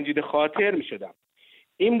رنجیده خاطر میشدم.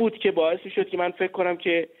 این بود که باعث میشد که من فکر کنم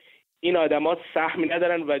که این آدما سهمی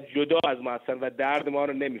ندارن و جدا از ما هستن و درد ما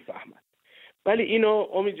رو نمیفهمن. ولی اینو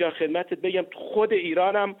امید جان خدمتت بگم، خود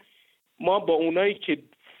ایرانم ما با اونایی که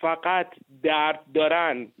فقط درد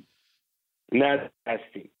دارن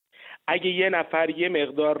هستیم. اگه یه نفر یه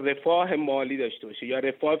مقدار رفاه مالی داشته باشه یا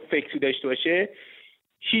رفاه فکری داشته باشه،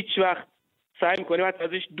 هیچ وقت سعی می‌کنیم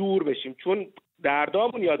ازش دور بشیم چون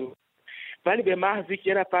دردامون یادمون. ولی به محض اینکه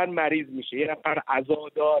یه نفر مریض میشه، یه نفر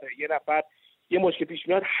عزاداره، یه نفر یه مشکل پیش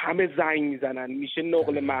میاد، همه زنگ میزنن، میشه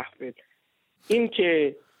نقل محفل. این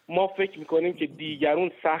که ما فکر میکنیم که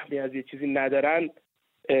دیگرون سهمی از یه چیزی ندارن،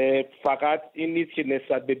 فقط این نیست که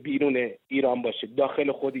نسبت به بیرون ایران باشه،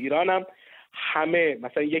 داخل خود ایران هم همه،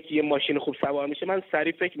 مثلا یکی یه ماشین خوب سوار میشه، من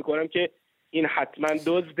سریع فکر میکنم که این حتما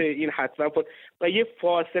دزده، این حتما و یه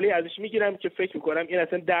فاصله ازش میگیرم که فکر میکنم این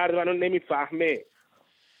اصلا درد منو نمیفهمه.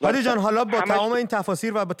 هادی جان حالا با تمام این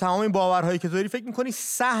تفاسیر و با تمام این باورهایی که داری فکر میکنی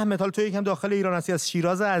سهمت، حالا تو یکم داخل ایران هستی، از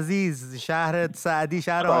شیراز عزیز، شهر سعدی،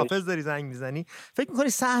 شهر حافظ داری زنگ میزنی، فکر میکنی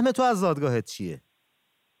سهم تو از زادگاهت چیه؟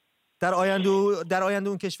 در آینده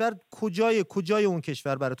اون کشور کجای اون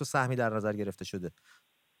کشور برای تو سهمی در نظر گرفته شده؟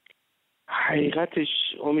 حقیقتش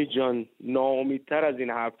امید جان ناامیدتر از این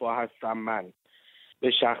حرفا هستم من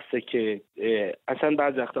به شخصه که اصلا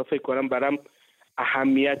بعضی وقتا فکر کنم برام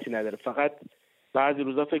اهمیتی نداره، فقط بعضی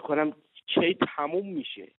روزا فکر کنم کی تموم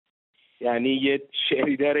میشه. یعنی یه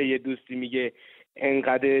شعری داره، یه دوستی میگه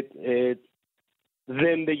انقدر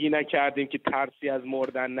زندگی نکردیم که ترسی از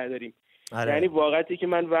مردن نداریم. یعنی واقعیتی که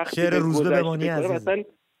من وقتی شعر روزبه بمانی عزیز، مثلا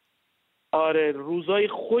آره روزای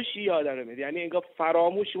خوشی یادم میاد، یعنی انگار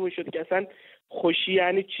فراموشمون شد که اصلا خوشی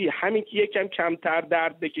یعنی چی. همین که یکم کمتر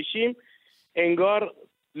درد بکشیم انگار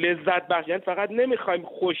لذت بخش، یعنی فقط نمیخوایم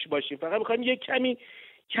خوش باشیم، فقط میخوایم یک کمی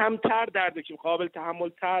کمتر درد بکشیم، قابل تحمل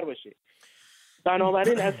تر باشه.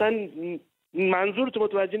 بنابراین اصلا منظورت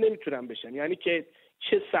متوجه نمیتونم بشم، یعنی که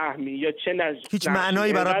چه سهمی یا چه هیچ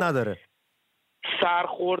معنایی برات نداره.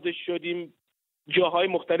 سرخورده شدیم، جاهای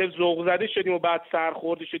مختلف ذوق زده شدیم و بعد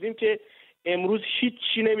سرخورده شدیم که امروز هیچ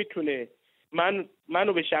چی نمیتونه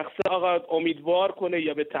منو به شخص آقا امیدوار کنه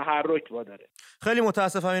یا به تحرک واداره. خیلی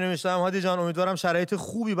متاسفم اینو میشنوم هادی جان. امیدوارم شرایط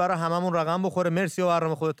خوبی برای هممون رقم بخوره. مرسی و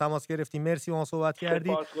برنامه خودت تماس گرفتی، مرسی و ما صحبت کردی.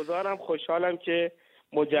 سپاسگزارم، خوشحالم که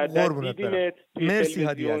مجدد دیدیمت. مرسی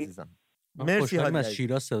هادی عزیزم. مرسی هادی از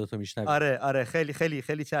شیراز صداتو میشنویم. آره خیلی خیلی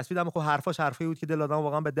خیلی چسبیدم. خب حرفی بود که دل آدمو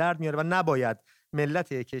واقعا به درد میاره و نباید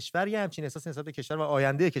ملت کشور یه همچین احساس نسبت به کشور و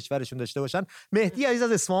آینده کشورشون داشته باشن. مهدی عزیز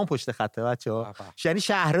از اصفهان پشت خطه بچه‌ها، یعنی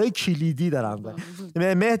شهرهای کلیدی دارم.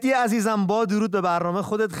 مهدی عزیزم با درود به برنامه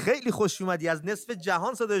خودت، خیلی خوش اومدی. از نصف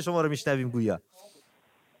جهان صدای شما رو میشنویم گویا.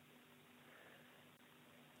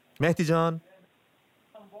 مهدی جان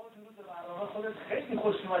خیلی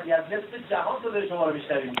خوش اومدی. از نصف جهان صدای شما رو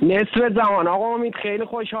میشنویم. نصف جهان آقا امید، خیلی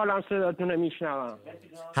خوشحالم صداتون رو میشنوم.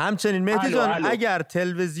 همچنین مهدی جان اگر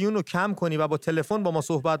تلویزیون رو کم کنی و با تلفن با ما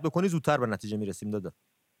صحبت بکنی زودتر به نتیجه میرسیم دادا.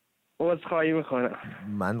 عذرخواهی میکنم.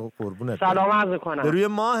 من قربونت. سلام عرض کنم. به روی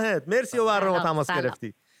ماهت. مرسی و برنامه تماس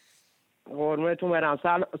گرفتی. قربونتون برم.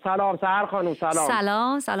 سلام سحر خانم.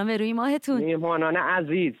 سلام به روی ماهتون. میهمانان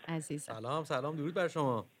عزیز. سلام درود بر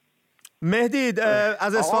شما. مهدی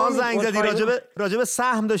از اصفهان زنگ زدی، راجب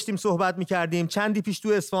سهم داشتیم صحبت میکردیم. چندی پیش تو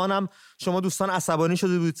اصفهان هم شما دوستان عصبانی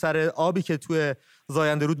شده بود سر آبی که توی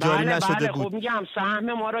زاینده رود جاری نشده بود. خب میگم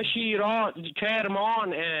سهم ما را شیراز،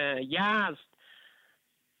 کرمان، یزد.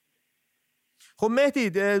 خب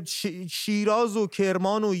مهدی شیراز و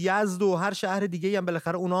کرمان و یزد و هر شهر دیگه هم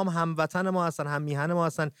بالاخره اونا هم هموطن ما هستن، هم میهن ما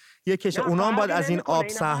هستن. اونا هم باید از این آب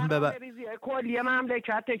سهم ببرن. کلیه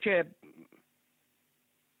مملکته که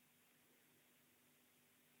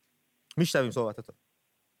میشنویم صحبتاتو.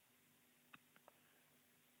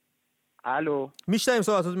 الو میشنویم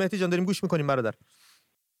صحبتاتو مهدی جان، داریم گوش میکنیم برادر.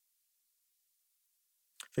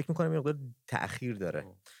 فکر میکنم یه مقدار تأخیر داره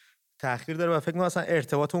و فکر میکنم اصلا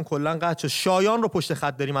ارتباطمون کلا قطع شد. شایان رو پشت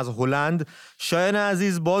خط داریم از هلند. شایان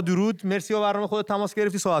عزیز با درود، مرسی با برنامه خودت تماس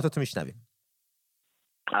گرفتی، صحبتاتو میشنویم.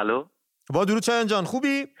 الو با درود شایان جان،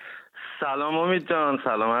 خوبی؟ سلام امید جان،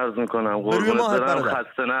 سلام عرض میکنم. قربونت برم،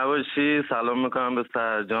 خسته نباشی. سلام میکنم به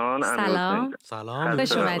سهر جان. سلام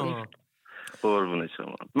خوش اومدی. قربون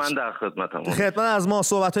شما، من در خدمتم. خدمت از ما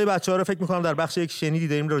صحبت‌های بچه‌ها رو فکر می‌کنم در بخش یک شنیدی،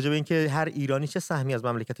 داریم راجع به اینکه هر ایرانی چه سهمی از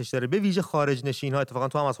مملکتش داره، به ویژه خارج نشین‌ها. اتفاقا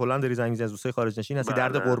تو هم از هلند داری زنگ می‌زنی، از دوستای خارج نشین هستی،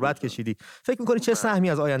 درد غربت کشیدی. فکر می‌کنی چه سهمی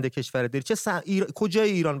از آینده کشورت داری؟ کجای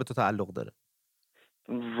ایران به تو تعلق داره؟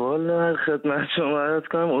 والا خدمت شما عرض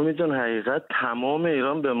کنم امید جان، حقیقت تمام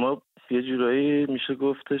ایران به ما یه جورایی میشه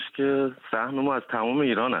گفتش که سهم ما از تمام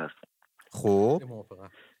ایران است. خب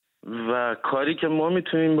و کاری که ما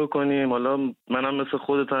میتونیم بکنیم، حالا منم مثل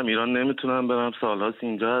خودت هم ایران نمیتونم برم، سالهاست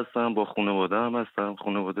اینجا هستم، با خانواده هم هستم.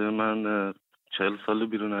 خانواده من 40 سال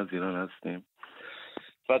بیرون از ایران هستیم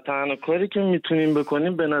و تنها کاری که میتونیم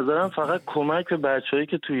بکنیم به نظرم فقط کمک به بچه‌هایی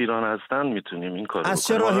که تو ایران هستن میتونیم این کارو بکنیم. از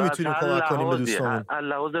چه راهی میتونیم کمک کنیم به دوستامون؟ از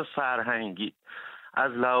لحاظ فرهنگی،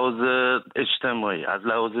 از لحاظ اجتماعی، از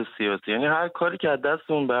لحاظ سیاسی، یعنی هر کاری که از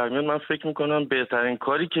دستمون برمیاد من فکر میکنم بهترین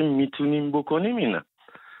کاری که میتونیم بکنیم اینه.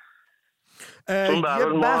 یه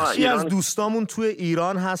بخشی از دوستامون توی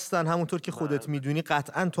ایران هستن، همونطور که خودت میدونی،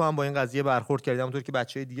 قطعا تو هم با این قضیه برخورد کردی، همونطور که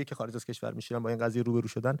بچهای دیگه که خارج از کشور میشن با این قضیه روبرو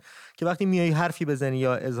شدن، که وقتی میای حرفی بزنی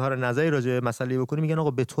یا اظهار نظری راجع به مسئله بکنی میگن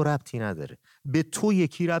آقا به تو ربطی نداره، به تو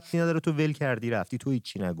یکی ربطی نداره، تو ول کردی رفتی، تو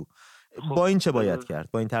هیچی نگو. با این چه باید کرد؟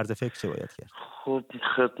 با این طرز فکر چه باید کرد؟ خب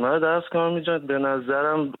خدمت درس کنم اینجا، به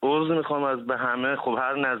نظرم عذر میخوام از به همه، خب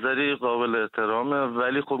هر نظری قابل احترامه،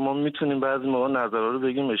 ولی خب ما میتونیم بعضی موقع نظرها رو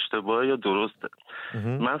بگیم اشتباهه یا درسته.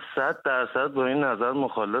 من 100% با این نظر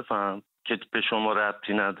مخالفم که به شما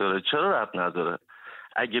ربطی نداره. چرا ربط نداره؟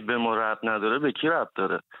 اگه به ما ربط نداره به کی ربط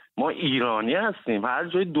داره؟ ما ایرانی هستیم، هر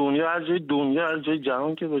جای دنیا هر جای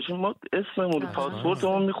جهان که باشیم ما اسممون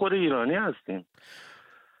پاسپورتمون میخوره ایرانی هستیم.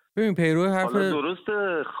 ببین پیرو حرف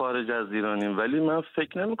درسته خارج از ایرانیم، ولی من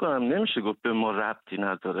فکر نمی‌کنم نمیشه گفت به ما ربطی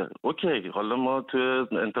نداره. اوکی، حالا ما تو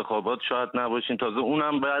انتخابات شاید نباشیم، تازه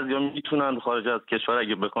اونم بعضیا میتونن خارج از کشور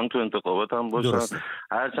اگه بخوان تو انتخابات هم باشن.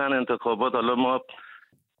 هرچند انتخابات حالا ما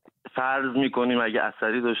فرض میکنیم اگه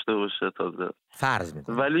اثری داشته باشه، تازه فرض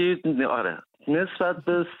میکنیم، ولی آره نسبت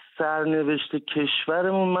به سرنوشت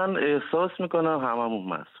کشورمون من احساس میکنم هممون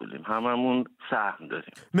مسئولیم، هممون سهم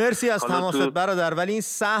داریم. مرسی از تماست برادر. ولی این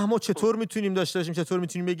سهمو چطور میتونیم داشته باشیم، چطور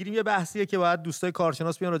میتونیم بگیریم، یه بحثیه که باید دوستای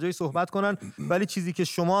کارشناس بیان راجعش صحبت کنن. ولی چیزی که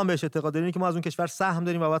شما هم بهش اعتقاد دارین که ما از اون کشور سهم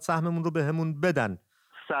داریم و باید سهممون رو بهمون بدن.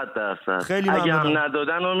 100%. خیلی اگه ممنونم. هم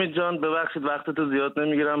ندادن امید جان، ببخشید وقتتو زیاد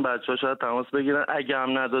نمیگیرم، بچه‌ها شاید تماس بگیرن، اگه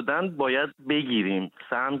هم ندادن باید بگیریم.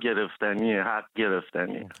 سهم گرفتنیه، حق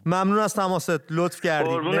گرفتنیه. ممنون از تماست، لطف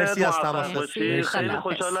کردید. مرسی از تماست. خیلی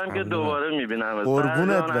خوشحالم که دوباره میبینم.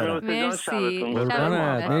 قربونت برم.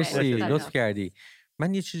 مرسی لطف کردی.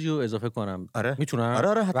 من یه چیزی رو اضافه کنم. میتونم؟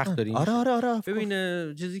 آره وقت داریم؟ آره. ببین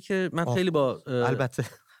چیزی که من خیلی با البته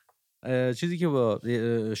چیزی که با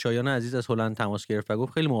شایان عزیز از هلند تماس گرفت و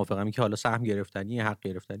گفت خیلی موافقم که حالا سهم گرفتنیه، حق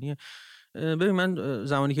گرفتنیه. ببین من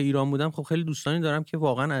زمانی که ایران بودم خب خیلی دوستانی دارم که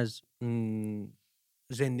واقعا از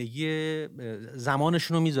زندگی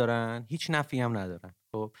زمانشون رو میذارن، هیچ نفعی هم ندارن.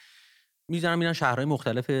 خب میذارن میرن شهرهای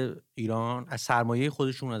مختلف ایران، از سرمایه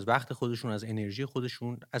خودشون، از وقت خودشون، از انرژی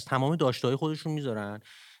خودشون، از تمام داشته‌های خودشون میذارن،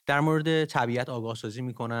 در مورد طبیعت آگاه سازی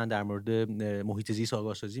میکنن، در مورد محیط زیست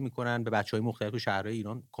آگاه سازی میکنن، به بچهای مختلف شهرهای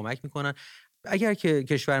ایران کمک میکنن. اگر که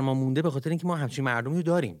کشور ما مونده به خاطر اینکه ما همچین مردمی رو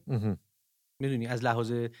داریم. میدونی از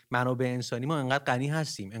لحاظ منابع انسانی ما انقدر غنی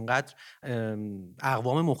هستیم، انقدر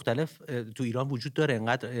اقوام مختلف تو ایران وجود داره،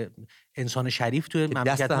 انقدر انسان شریف تو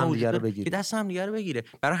مملکت ما وجود داره که دست هم دیگه رو بگیره.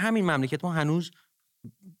 برای همین مملکت ما هنوز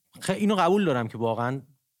اینو قبول دارم که واقعا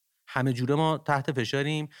همه جوره ما تحت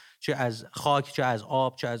فشاریم، چه از خاک، چه از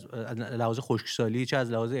آب، چه از لحاظ خشکسالی، چه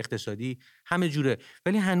از لحاظ اقتصادی، همه جوره.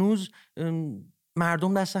 ولی هنوز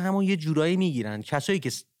مردم دست همون یه جورایی میگیرن، کسایی که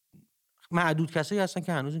معدود کسایی هستن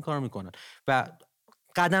که هنوز این کارو میکنن و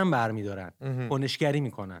قدم برمیدارن، کنشگری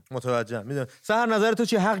میکنن. متوجهم. میدونم. سحر نظر تو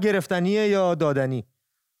چیه؟ حق گرفتنیه یا دادنی؟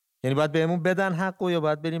 یعنی باید بهمون بدن حقو یا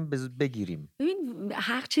باید بریم بگیریم؟ ببین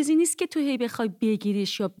حق چیزی نیست که تو هی بخوای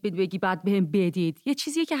بگیریش یا بگی بعد بهم بدید. یه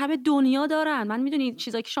چیزیه که همه دنیا دارن. من میدونی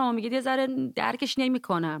چیزایی که شما میگید یه ذره درکش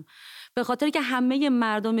نمیکنم، به خاطر که همه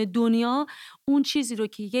مردم دنیا اون چیزی رو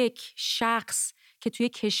که یک شخص که توی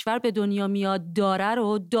کشور به دنیا میاد داره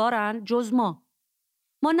رو دارن، جز ما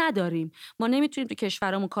نداریم. ما نمیتونیم تو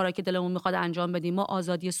کشورمون کارا که دلمون میخواد انجام بدیم. ما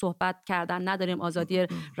آزادی صحبت کردن نداریم، آزادی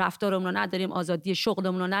رفتارمون رو نداریم، آزادی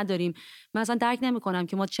شغلمون رو نداریم. من اصلا درک نمیکنم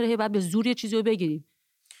که ما چرا باید به زور یه چیزی رو بگیریم.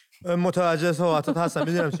 متوجه صحبتات هستم،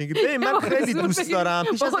 میدونم چی میگی. ببین من خیلی دوست دارم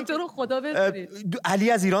پیش از تو رو خدا ببرید.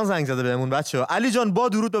 علی از ایران زنگ زده بهمون. بچه‌ها علی جان با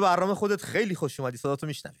درود به برنامه خودت، خیلی خوش اومدی، صداتو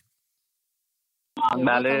میشنویم.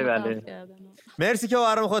 بله مرسی که با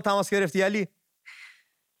برنامه خودت تماس گرفتی. علی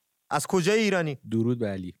از کجای ایرانی؟ درود به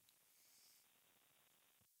علی.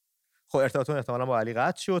 خب ارتباطمون احتمالاً با علی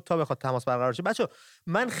قطع شد تا بخواد تماس برقرار شه. بچه‌ها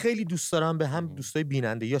من خیلی دوست دارم به هم دوستای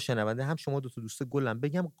بیننده یا شنونده، هم شما دو تا دوست گلم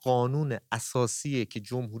بگم قانون اساسیه که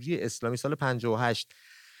جمهوری اسلامی سال 58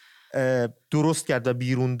 درست کرد و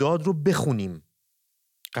بیرون داد رو بخونیم.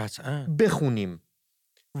 قطعاً بخونیم،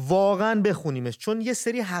 واقعا بخونیمش، چون یه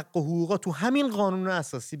سری حق و حقوقا تو همین قانون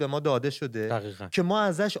اساسی به ما داده شده دقیقا. که ما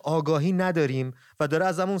ازش آگاهی نداریم و داره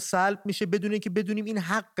ازمون سلب میشه بدون اینکه بدونیم این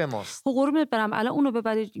حق ماست. قربونت برم، الان اونو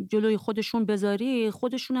ببری جلوی خودشون بذاری،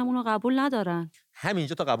 خودشون هم اونو قبول ندارن.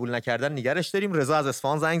 همینجا تا قبول نکردن نگرش داریم. رضا از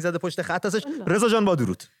اصفهان زنگ زده پشت خط هستش. رضا جان با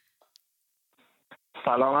درود.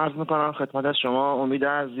 سلام عرض میکنم خدمت شما امید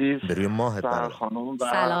عزیز. بروی ماهت خانم.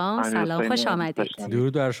 سلام خوش آمدید.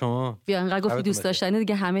 درود بر شما. بیا انقدر گفتی دوست داشتنی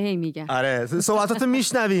دیگه همه هی میگن. آره صحبتاتو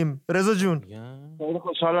میشنویم رضا جون. خیلی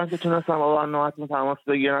خوشحالم که تونستم با برنامه‌تون تماس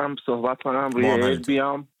بگیرم، صحبت کنم، روی ایل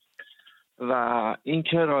بیام و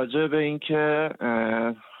اینکه راجع به اینکه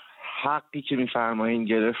حقی که میفرمایین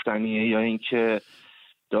گرفتنیه یا اینکه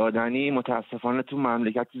دادنی، متاسفانه تو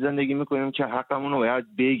مملکتی زندگی میکنیم که حقمون رو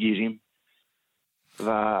باید بگیریم.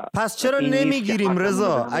 و پس چرا نمیگیریم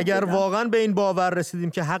رضا؟ اگر واقعا به این باور رسیدیم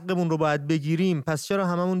که حقمون رو باید بگیریم، پس چرا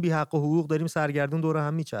هممون بی حق و حقوق داریم سرگردون دور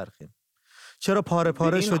هم میچرخیم؟ چرا پاره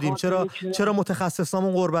پاره شدیم؟ چرا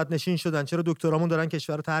متخصصامون غربت نشین شدن؟ چرا دکترامون دارن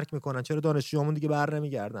کشور رو ترک میکنن؟ چرا دانشجوامون دیگه بر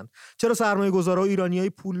نمیگردن؟ چرا سرمایه‌گذارا و ایرانیای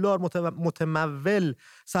پولدار متمول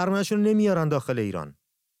سرمایه‌شون نمیارن داخل ایران؟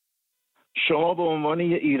 شما به عنوان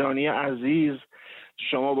یه ایرانی عزیز،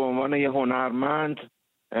 شما به عنوان یه هنرمند،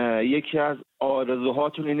 یکی از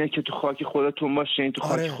آرزوهاتون اینه که تو خاک خودتون باشین، تو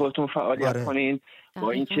خاک خودتون فعالیت کنین،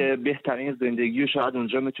 با اینکه بهترین زندگی رو شاید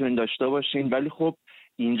اونجا میتونین داشته باشین، ولی خب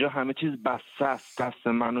اینجا همه چیز بسته است، دست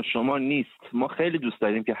من و شما نیست. ما خیلی دوست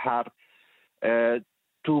داریم که هر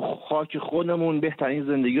تو خاک خودمون بهترین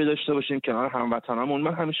زندگی رو داشته باشیم کنار هموطنامون.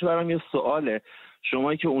 من همیشه برام یه سواله،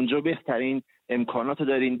 شمایی که اونجا بهترین امکانات رو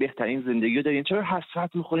دارین، بهترین زندگی رو دارین، چرا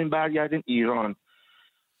حسرت میخورین برگردین ایران؟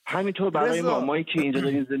 همینطور برای مایی که اینجا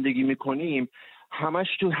داریم زندگی میکنیم همش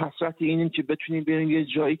تو حسرت اینیم که بتونیم بریم یه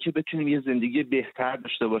جایی که بتونیم یه زندگی بهتر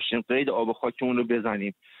داشته باشیم، قید آب و خاکمون رو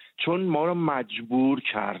بزنیم، چون ما رو مجبور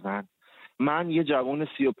کردن. من یه جوان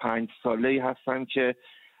 35 ساله‌ای هستم که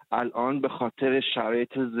الان به خاطر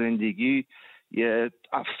شرایط زندگی یه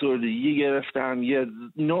افسردگی گرفتم، یه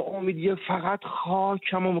ناامیدی، فقط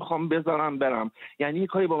خاکمو میخوام بذارم برم. یعنی یه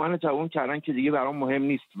کاری با من جوان کردن که دیگه برام مهم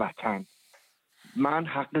نیست وطن. من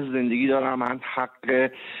حق زندگی دارم، من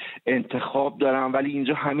حق انتخاب دارم، ولی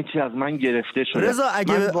اینجا همه چی از من گرفته شده. رضا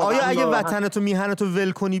اگه وطنتو میهنتو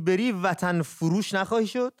ول کنی بری، وطن فروش نخواهی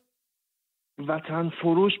شد؟ وطن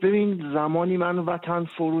فروش، ببین زمانی من وطن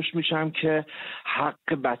فروش میشم که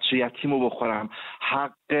حق بچه یتیمو بخورم،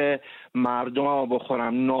 حق مردمو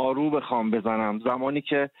بخورم، نارو بخوام بزنم. زمانی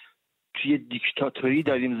که توی دیکتاتوری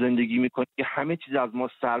داریم زندگی میکنیم که همه چیز از ما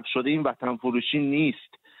سلب شده، این وطن فروشی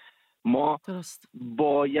نیست. ما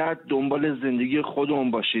باید دنبال زندگی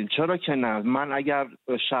خودمون باشیم. چرا که نه؟ من اگر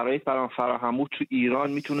شرایط برام فراهم بود تو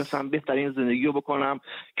ایران میتونستم بهترین زندگی رو بکنم،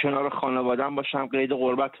 کنار خانواده‌ام باشم، قید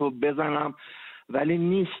غربت رو بزنم، ولی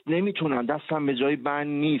نیست، نمیتونم، دستم به جای بند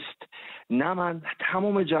نیست. نه، من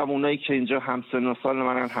تمام جوانایی که اینجا همسن و سال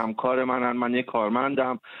منن، همکار منن، من یک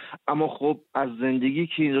کارمندم، اما خب از زندگی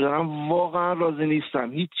که اینجا دارم واقعا راضی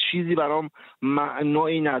نیستم. هیچ چیزی برام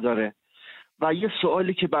معنایی نداره. و یه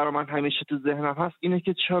سوالی که برای من همیشه تو ذهنم هست اینه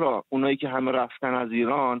که چرا اونایی که همه رفتن از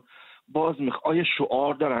ایران باز آیا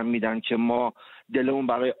شعار دارن میدن که ما دلمون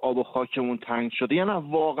برای آب و خاکمون تنگ شده، یا نه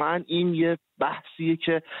واقعا این یه بحثیه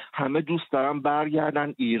که همه دوست دارن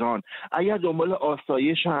برگردن ایران؟ اگر دنبال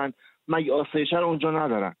آسایشن، مگه آسایش رو اونجا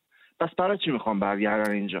ندارن؟ پس برای چی میخوام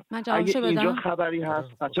برگردن اینجا؟ اگه اینجا خبری هست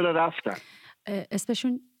پس چرا رفتن؟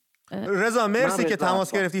 اسمشون رضا مرسی که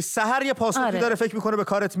تماس گرفتی. سحر یه پاسخی داره، فکر میکنه به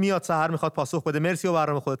کارت میاد. سحر میخواد پاسخ بده. مرسی و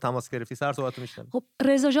برنامه خودت تماس گرفتی. سحر صحبتو میشنم. خب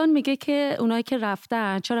رضا جان میگه که اونایی که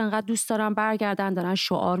رفتن چرا انقدر دوست دارن برگردن، دارن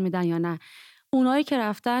شعار میدن یا نه؟ اونایی که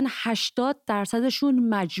رفتن 80%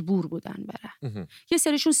 مجبور بودن برن. یه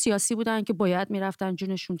سریشون سیاسی بودن که باید میرفتن،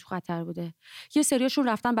 جونشون تو خطر بوده. یه سریاشون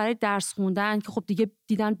رفتن برای درس خوندن که خب دیگه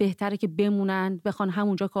دیدن بهتره که بمونن، بخوان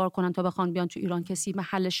همونجا کار کنن تا بخوان بیان تو ایران کسی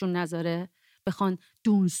محلشون نذاره، بخوان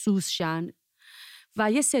دونسوز شن.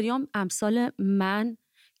 و یه سریام امثال من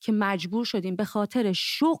که مجبور شدیم به خاطر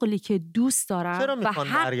شغلی که دوست دارم و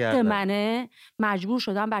حق منه مجبور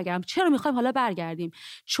شدم برگردم. چرا میخوایم حالا برگردیم؟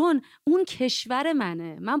 چون اون کشور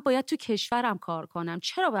منه، من باید تو کشورم کار کنم.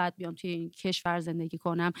 چرا باید بیام توی این کشور زندگی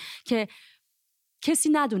کنم که کسی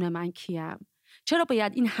ندونه من کیم؟ چرا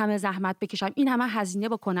باید این همه زحمت بکشم، این همه هزینه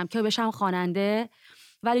بکنم که بشم خواننده،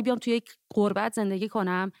 ولی بیام توی یک غربت زندگی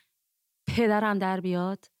کنم، پدرم در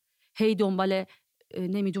بیاد، هی دنبال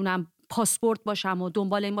نمیدونم پاسپورت باشم و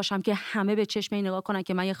دنبال این باشم که همه به چشم این نگاه کنن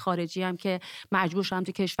که من یه خارجی ام که مجبور شدم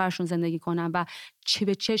تو کشورشون زندگی کنم و چه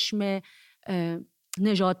به چشم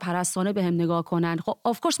نژاد پرستانه بهم نگاه کنن. خب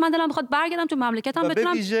آف کورس من دلم بخواد برگردم تو مملکتم،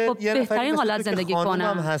 بتونم با بهترین حالت زندگی کنم.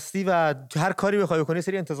 هم هستی و هر کاری بخوای بکنی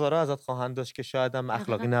سری انتظارات ازت خواهند داشت که شاید هم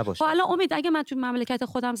اخلاقی نباشه. خب الان امید اگه من تو مملکت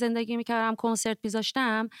خودم زندگی میکردم، کنسرت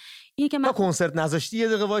میذاشتم، این که من کنسرت نذاشتی، یه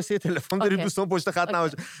دقیقه وایس، یه تلفن داریم دوستان پشت خط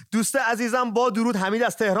نباشه. دوست عزیزم با درود، حمید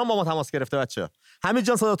از تهران با ما تماس گرفته. بچه‌ها حمید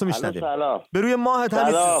جان صداتو میشنویم. به روی ماهت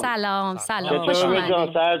حمید. سلام خوش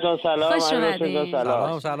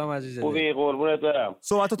اومدید. سلام عزیزم. خوبی؟ قربونت برم.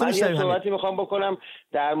 صحبتاتو میشنویم. من صحبتی میخوام بکنم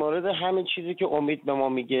در مورد همین چیزی که امید به ما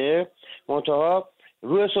میگه، منتها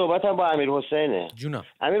روی صحبتم با امیر حسینه. جونم.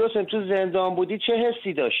 امیر حسین، تو زندان بودی چه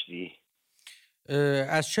حسی داشتی؟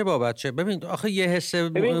 از چه بابت؟ چه ببین آخه یه حس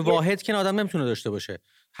واحد که آدم نمیتونه داشته باشه.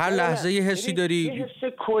 هر لحظه یه حسی داری. یه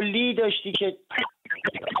حس کلی داشتی که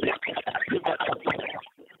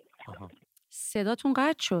صداتون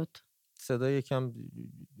قطع شد. صدا یکم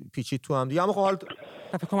پیچید تو هم دیگه، اما خب حال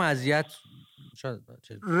فکر کنم اذیت شاید.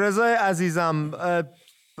 رضا عزیزم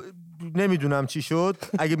نمیدونم چی شد.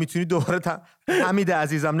 اگه میتونی دوباره حمید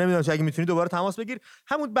عزیزم نمیدونم چی، اگه میتونی دوباره تماس بگیر،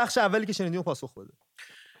 همون بخش اولی که شنیدیم پاسخ بده.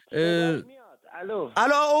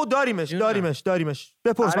 الو او داریمش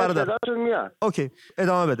بپرس برادر. صداتون میاد. اوکی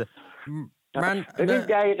ادامه بده. ببین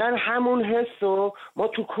دقیقاً همون حسو ما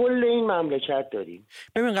تو کل این مملکت داریم.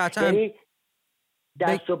 ببین قطعاً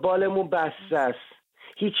دست و بالمون بسته است،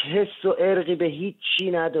 هیچ حس و ارقی به هیچ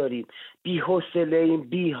چی نداریم، بی حوصله‌ایم،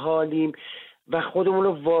 بی حالیم و خودمون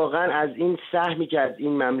رو واقعا از این سهمی که از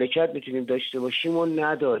این مملکت میتونیم داشته باشیم و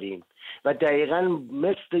نداریم و دقیقاً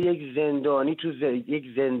مثل یک زندانی یک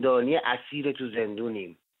زندانی اسیر تو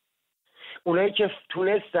زندونیم. اونایی که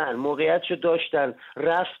تونستن موقعیتشو داشتن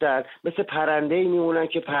رفتن، مثل پرنده‌ای میمونن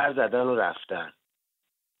که پر زدن و رفتن.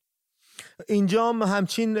 اینجا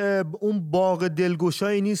همچین اون باغ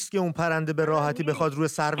دلگشایی نیست که اون پرنده به راحتی بخواد روی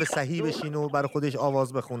سرو صحیح بشینه و برای خودش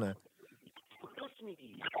آواز بخونه.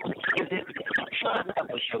 شاید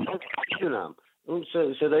نباشه، من میدونم اون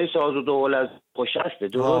صدای ساز و دهل از خوشسته،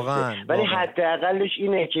 درسته، ولی حداقلش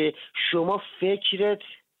اینه که شما فکرت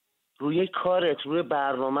روی کارت، روی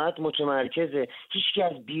برنامه‌ات متمرکزه. هیچکی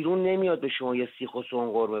از بیرون نمیاد به شما یه سیخ و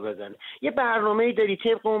سنگرمه بزنه. یه برنامه‌ای داری،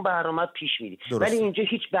 طبق اون برنامه‌ات پیش میری. ولی اینجا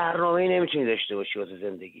هیچ برنامه‌ای نمیتونی داشته باشی واسه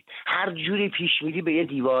زندگی. هر جوری پیش میری به یه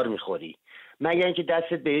دیوار میخوری، مگر اینکه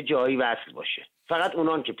دستت به یه جایی وصل باشه. فقط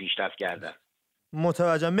اونان که پیشرفت کردن.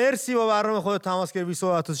 متوجه. مرسی، با برنامه خودت تماس گرفتی،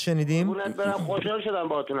 صحبتاتو شنیدیم. قربونت برم، خوشحال شدم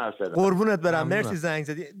باهاتون حرف زدم. قربونت برم، مرسی زنگ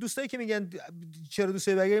زدی. دوستایی که میگن چرا دوست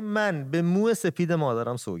داری، من به مو سپید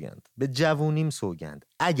مادرم سوگند، به جوونیم سوگند.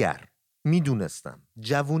 اگر میدونستم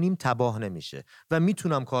جوونیم تباه نمیشه و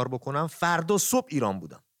میتونم کار بکنم، فردا صبح ایران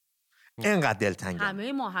بودم. اینقدر دلتنگم،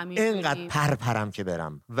 همه ما همین، اینقدر پرپرم که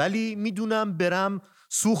برم، ولی میدونم برم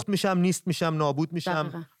سوخت میشم، نیست میشم، نابود میشم.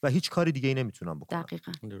 دقیقا. و هیچ کاری دیگه ای نمیتونم بکنم.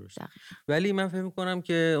 دقیقاً. ولی من فکر میکنم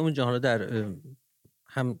که اون حالا در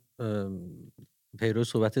هم پیرو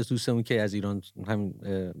صحبت دوستمون که از ایران، هم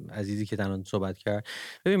عزیزی که الان صحبت کرد،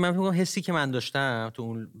 ببین من فکر میکنم حسی که من داشتم تو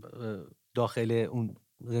اون داخل اون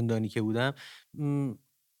زندانی که بودم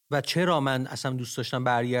و چرا من اصلا دوست داشتم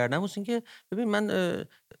برگردم، واسه اینکه ببین من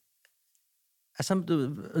اصلا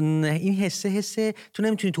این حسه تو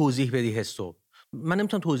نمیتونی توضیح بدی حسو. من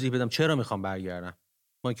نمیتونم توضیح بدم چرا میخوام برگردم.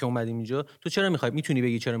 ما که اومدیم اینجا، تو چرا میتونی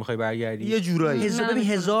بگی چرا میخوای برگردی؟ یه جورایی ببین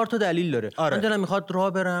 1000 تا دلیل داره. من دلم میخواد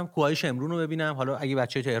راه برم کوههای شمرون رو ببینم، حالا اگه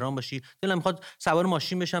بچه تهران باشی دلم میخواد سوار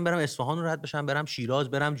ماشین بشم برم اصفهان رو رد بشم، برم شیراز،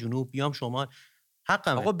 برم جنوب، بیام شمال.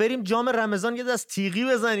 حقمه. آقا بریم جام رمضان یه دست تیغی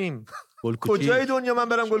بزنیم. کجای دنیا من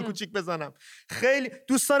برم گل کوچیک بزنم؟ خیلی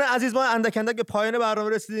دوستان عزیز، ما اندک اندک به پایان برنامه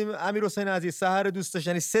رسیدیم. امیرحسین عزیز، سحر دوست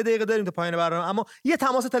داشتنی، 3 دقیقه داریم تا پایان برنامه، اما یه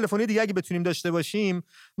تماس تلفنی دیگه اگه بتونیم داشته باشیم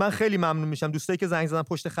من خیلی ممنون میشم. دوستایی که زنگ زدن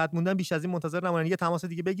پشت خط موندن بیش از این منتظر نمونن، یه تماس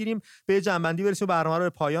دیگه بگیریم، به جنبندی برسیم و برنامه رو به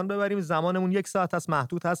پایان ببریم. زمانمون 1 ساعت هست،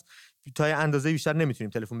 محدود هست، تا اندازه بیشتر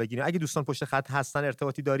نمیتونیم تلفن بگیریم. اگه دوستان پشت خط هستن،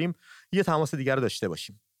 ارتباطی داریم، یه تماس دیگه رو داشته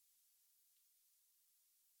باشیم.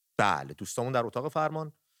 بله، دوستامون در اتاق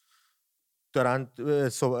فرمان دارن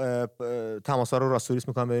تماس‌ها رو راستوریس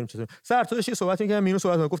میکنن. ببینیم چطور. سر تو داشتی صحبت می‌کردم، مینو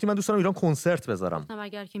صحبت گفتی من دوست دارم ایران کنسرت بذارم.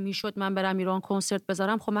 اگر که میشد من برم ایران کنسرت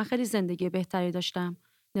بذارم، خب من خیلی زندگی بهتری داشتم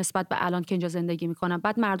نسبت به الان که اینجا زندگی میکنم.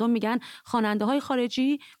 بعد مردم میگن خواننده‌های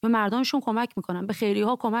خارجی به مردمشون کمک میکنن، به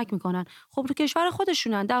خیریه‌ها کمک میکنن. خب تو کشور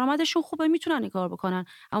خودشونن، درآمدشون خوبه، میتونن این کار بکنن.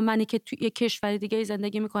 اما منی که تو یک کشور دیگه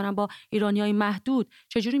زندگی میکنم با ایرانیای محدود،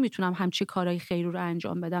 چجوری میتونم همچی کارهای خیری رو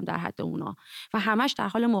انجام بدم در حد اونا؟ و همش در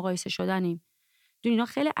حال مقایسه شدنیم. دون اینا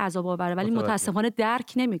خیلی عذاب آوره، ولی متاسفانه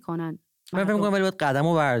درک نمیکنن. من فکر می‌کنم ولی باید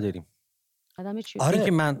قدمو برداریم. قدم چی؟ آره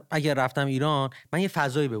که من اگر رفتم ایران، من یه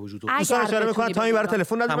فضایی به وجود آورد. دوستان اشاره میکنن تایمی برای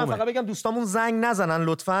تلفن نداریم. من فقط بگم دوستامون زنگ نزنن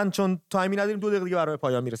لطفاً، چون تایمی نداریم، 2 دقیقه دیگه برای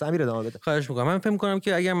پایان میرسه. امیر ادامه بده. خواهش میکنم. من فکر میکنم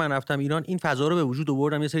که اگر من رفتم ایران، این فضا رو به وجود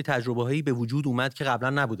آوردم، یه سری تجربه‌هایی به وجود اومد که قبلا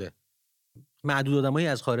نبوده. معدود آدمایی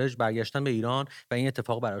از خارج برگشتن به ایران و این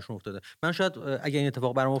اتفاق براشون افتاده. من شاید اگر این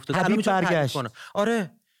اتفاق برام افتاده الان میتونم برگشت کنم.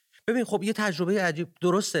 آره ببین خب یه تجربه عجیب،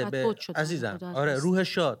 درسته به عزیزم، آره روح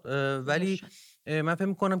شاد، ولی من فکر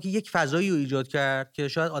می‌کنم که یک فضایی رو ایجاد کرد که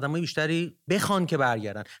شاید آدمای بیشتری بخوان که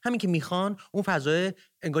برگردن. همین که میخوان، اون فضای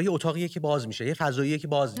انگار یه اتاقیه که باز میشه، یه فضاییه که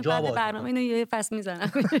باز جا باز. برنامه اینو یه پس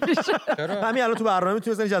میزنم. همین الان تو برنامه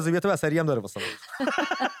میتونی بزنی، جذابیت بصری هم داره واسه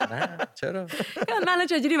من. نه چرا؟ من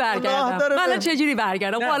چجوری برگردم؟ من چجوری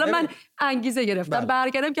برگردم؟ حالا من انگیزه گرفتم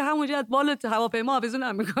برگردم که همونجا از بال هواپیما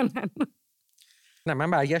آویزونم میکنن. نه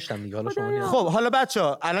من برگشتم دیگه. حالا شما خب حالا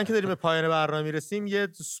بچه‌ها الان که داریم به پایان برنامه میرسیم، یه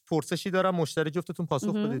پرسشی دارم، مشتری جفتتون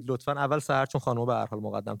پاسخ بدید لطفاً. اول سحر، چون خانم به هر حال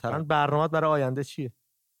مقدم ترن، برنامه‌ات برای آینده چیه؟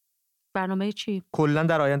 برنامه چی؟ کلا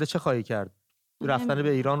در آینده چه خواهی کرد؟ رفتن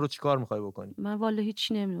به ایران رو چیکار می‌خوای بکنی؟ من والا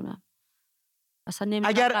هیچ نمیدونم. اصلا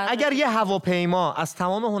نمیدونم. اگر یه هواپیما از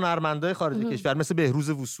تمام هنرمندای خارج کشور مثل بهروز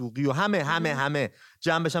وثوقی و همه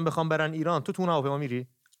جمع بشن بخوام برن ایران، تو اون هواپیما میری؟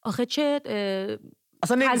 آخه چه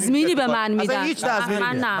تضمینی به من میدن؟ اصلا هیچ تضمینی.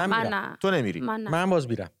 من نه. تو نمیری؟ من باز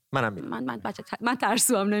میرم. منم میرم. من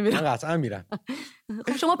ترسوام نمیرم. من قطعا میرم.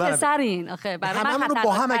 خب شما پسرین، آخه برای من خطرناک‌تره.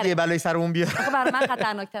 با هم اگه بلای سرمون بیاد. آخه برای من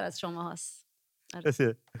خطرناک‌تر از شما هست.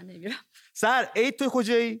 من نمیرم. سر عید تو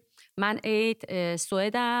کجایی؟ من عید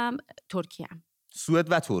سوئدم، ترکیه‌ام.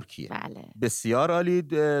 سوئد و ترکیه. بله. بسیار عالی.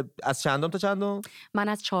 از چندم تا چندم؟ من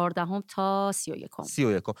از 14 تا 31.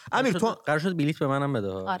 امیر تو قرار شد بلیط به منم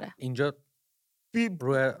بده. آره. اینجا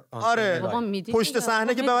آره پشت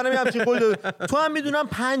صحنه که به منم همچین قول داد. تو هم میدونم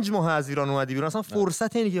 5 ماه از ایران اومدی بیرون، اصلا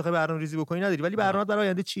فرصت اینه که بخوای برنامه‌ریزی بکنی نداری، ولی برنامه برای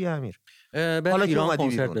آینده چیه امیر؟ حالا ایران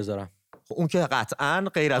کنسرت بذارم. اون که قطعاً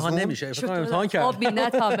غیر از اون نمیشه. امتحان کرد. خب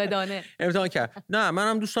بینت تا بدانه. امتحان کرد. نه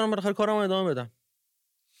منم دوست دارم بالاخره کارامو ادامه بدم.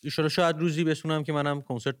 ان شاید روزی بسونم که منم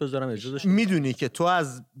کنسرت بذارم اجازه داشته. میدونی که تو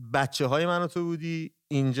از بچه‌های من و تو بودی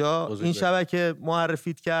اینجا این شبکه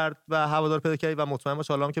معرفیت کرد و هوادار پیدا کردی و مطمئن باش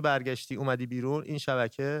حالا هم که برگشتی اومدی بیرون این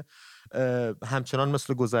شبکه همچنان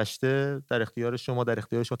مثل گذشته در اختیار شما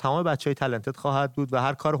تمام بچهای تالنتد خواهد بود و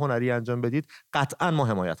هر کار هنری انجام بدید قطعا ما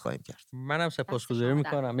حمایت خواهیم کرد. منم سپاسگزاری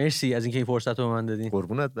میکنم. مرسی از اینکه این فرصت رو به من دادین.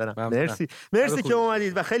 قربونت برم. مرسی که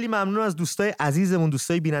اومدید و خیلی ممنون از دوستای عزیزمون،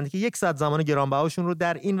 دوستای بیننده که 1 ساعت زمان گرانبهاشون رو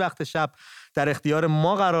در این وقت شب در اختیار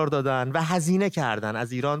ما قرار دادن و هزینه کردن،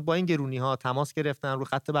 از ایران با این گرونی‌ها تماس گرفتن، رو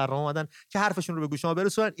خط برنامه اومدن که حرفشون رو به گوش ما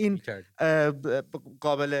برسونن. این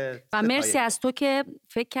قابل و مرسی از تو که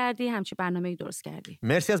فکر کردی همچین برنامه‌ای درست کردی.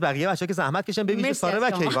 مرسی از بقیه بچه‌ها که زحمت کشیدن، ببینید ساره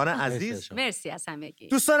و کیوان عزیز. مرسی از همگی.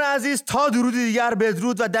 دوستان عزیز تا درودی دیگر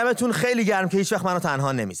بدرود و دمتون خیلی گرم که هیچ وقت منو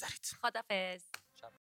تنها نمیذارید. خدافظ.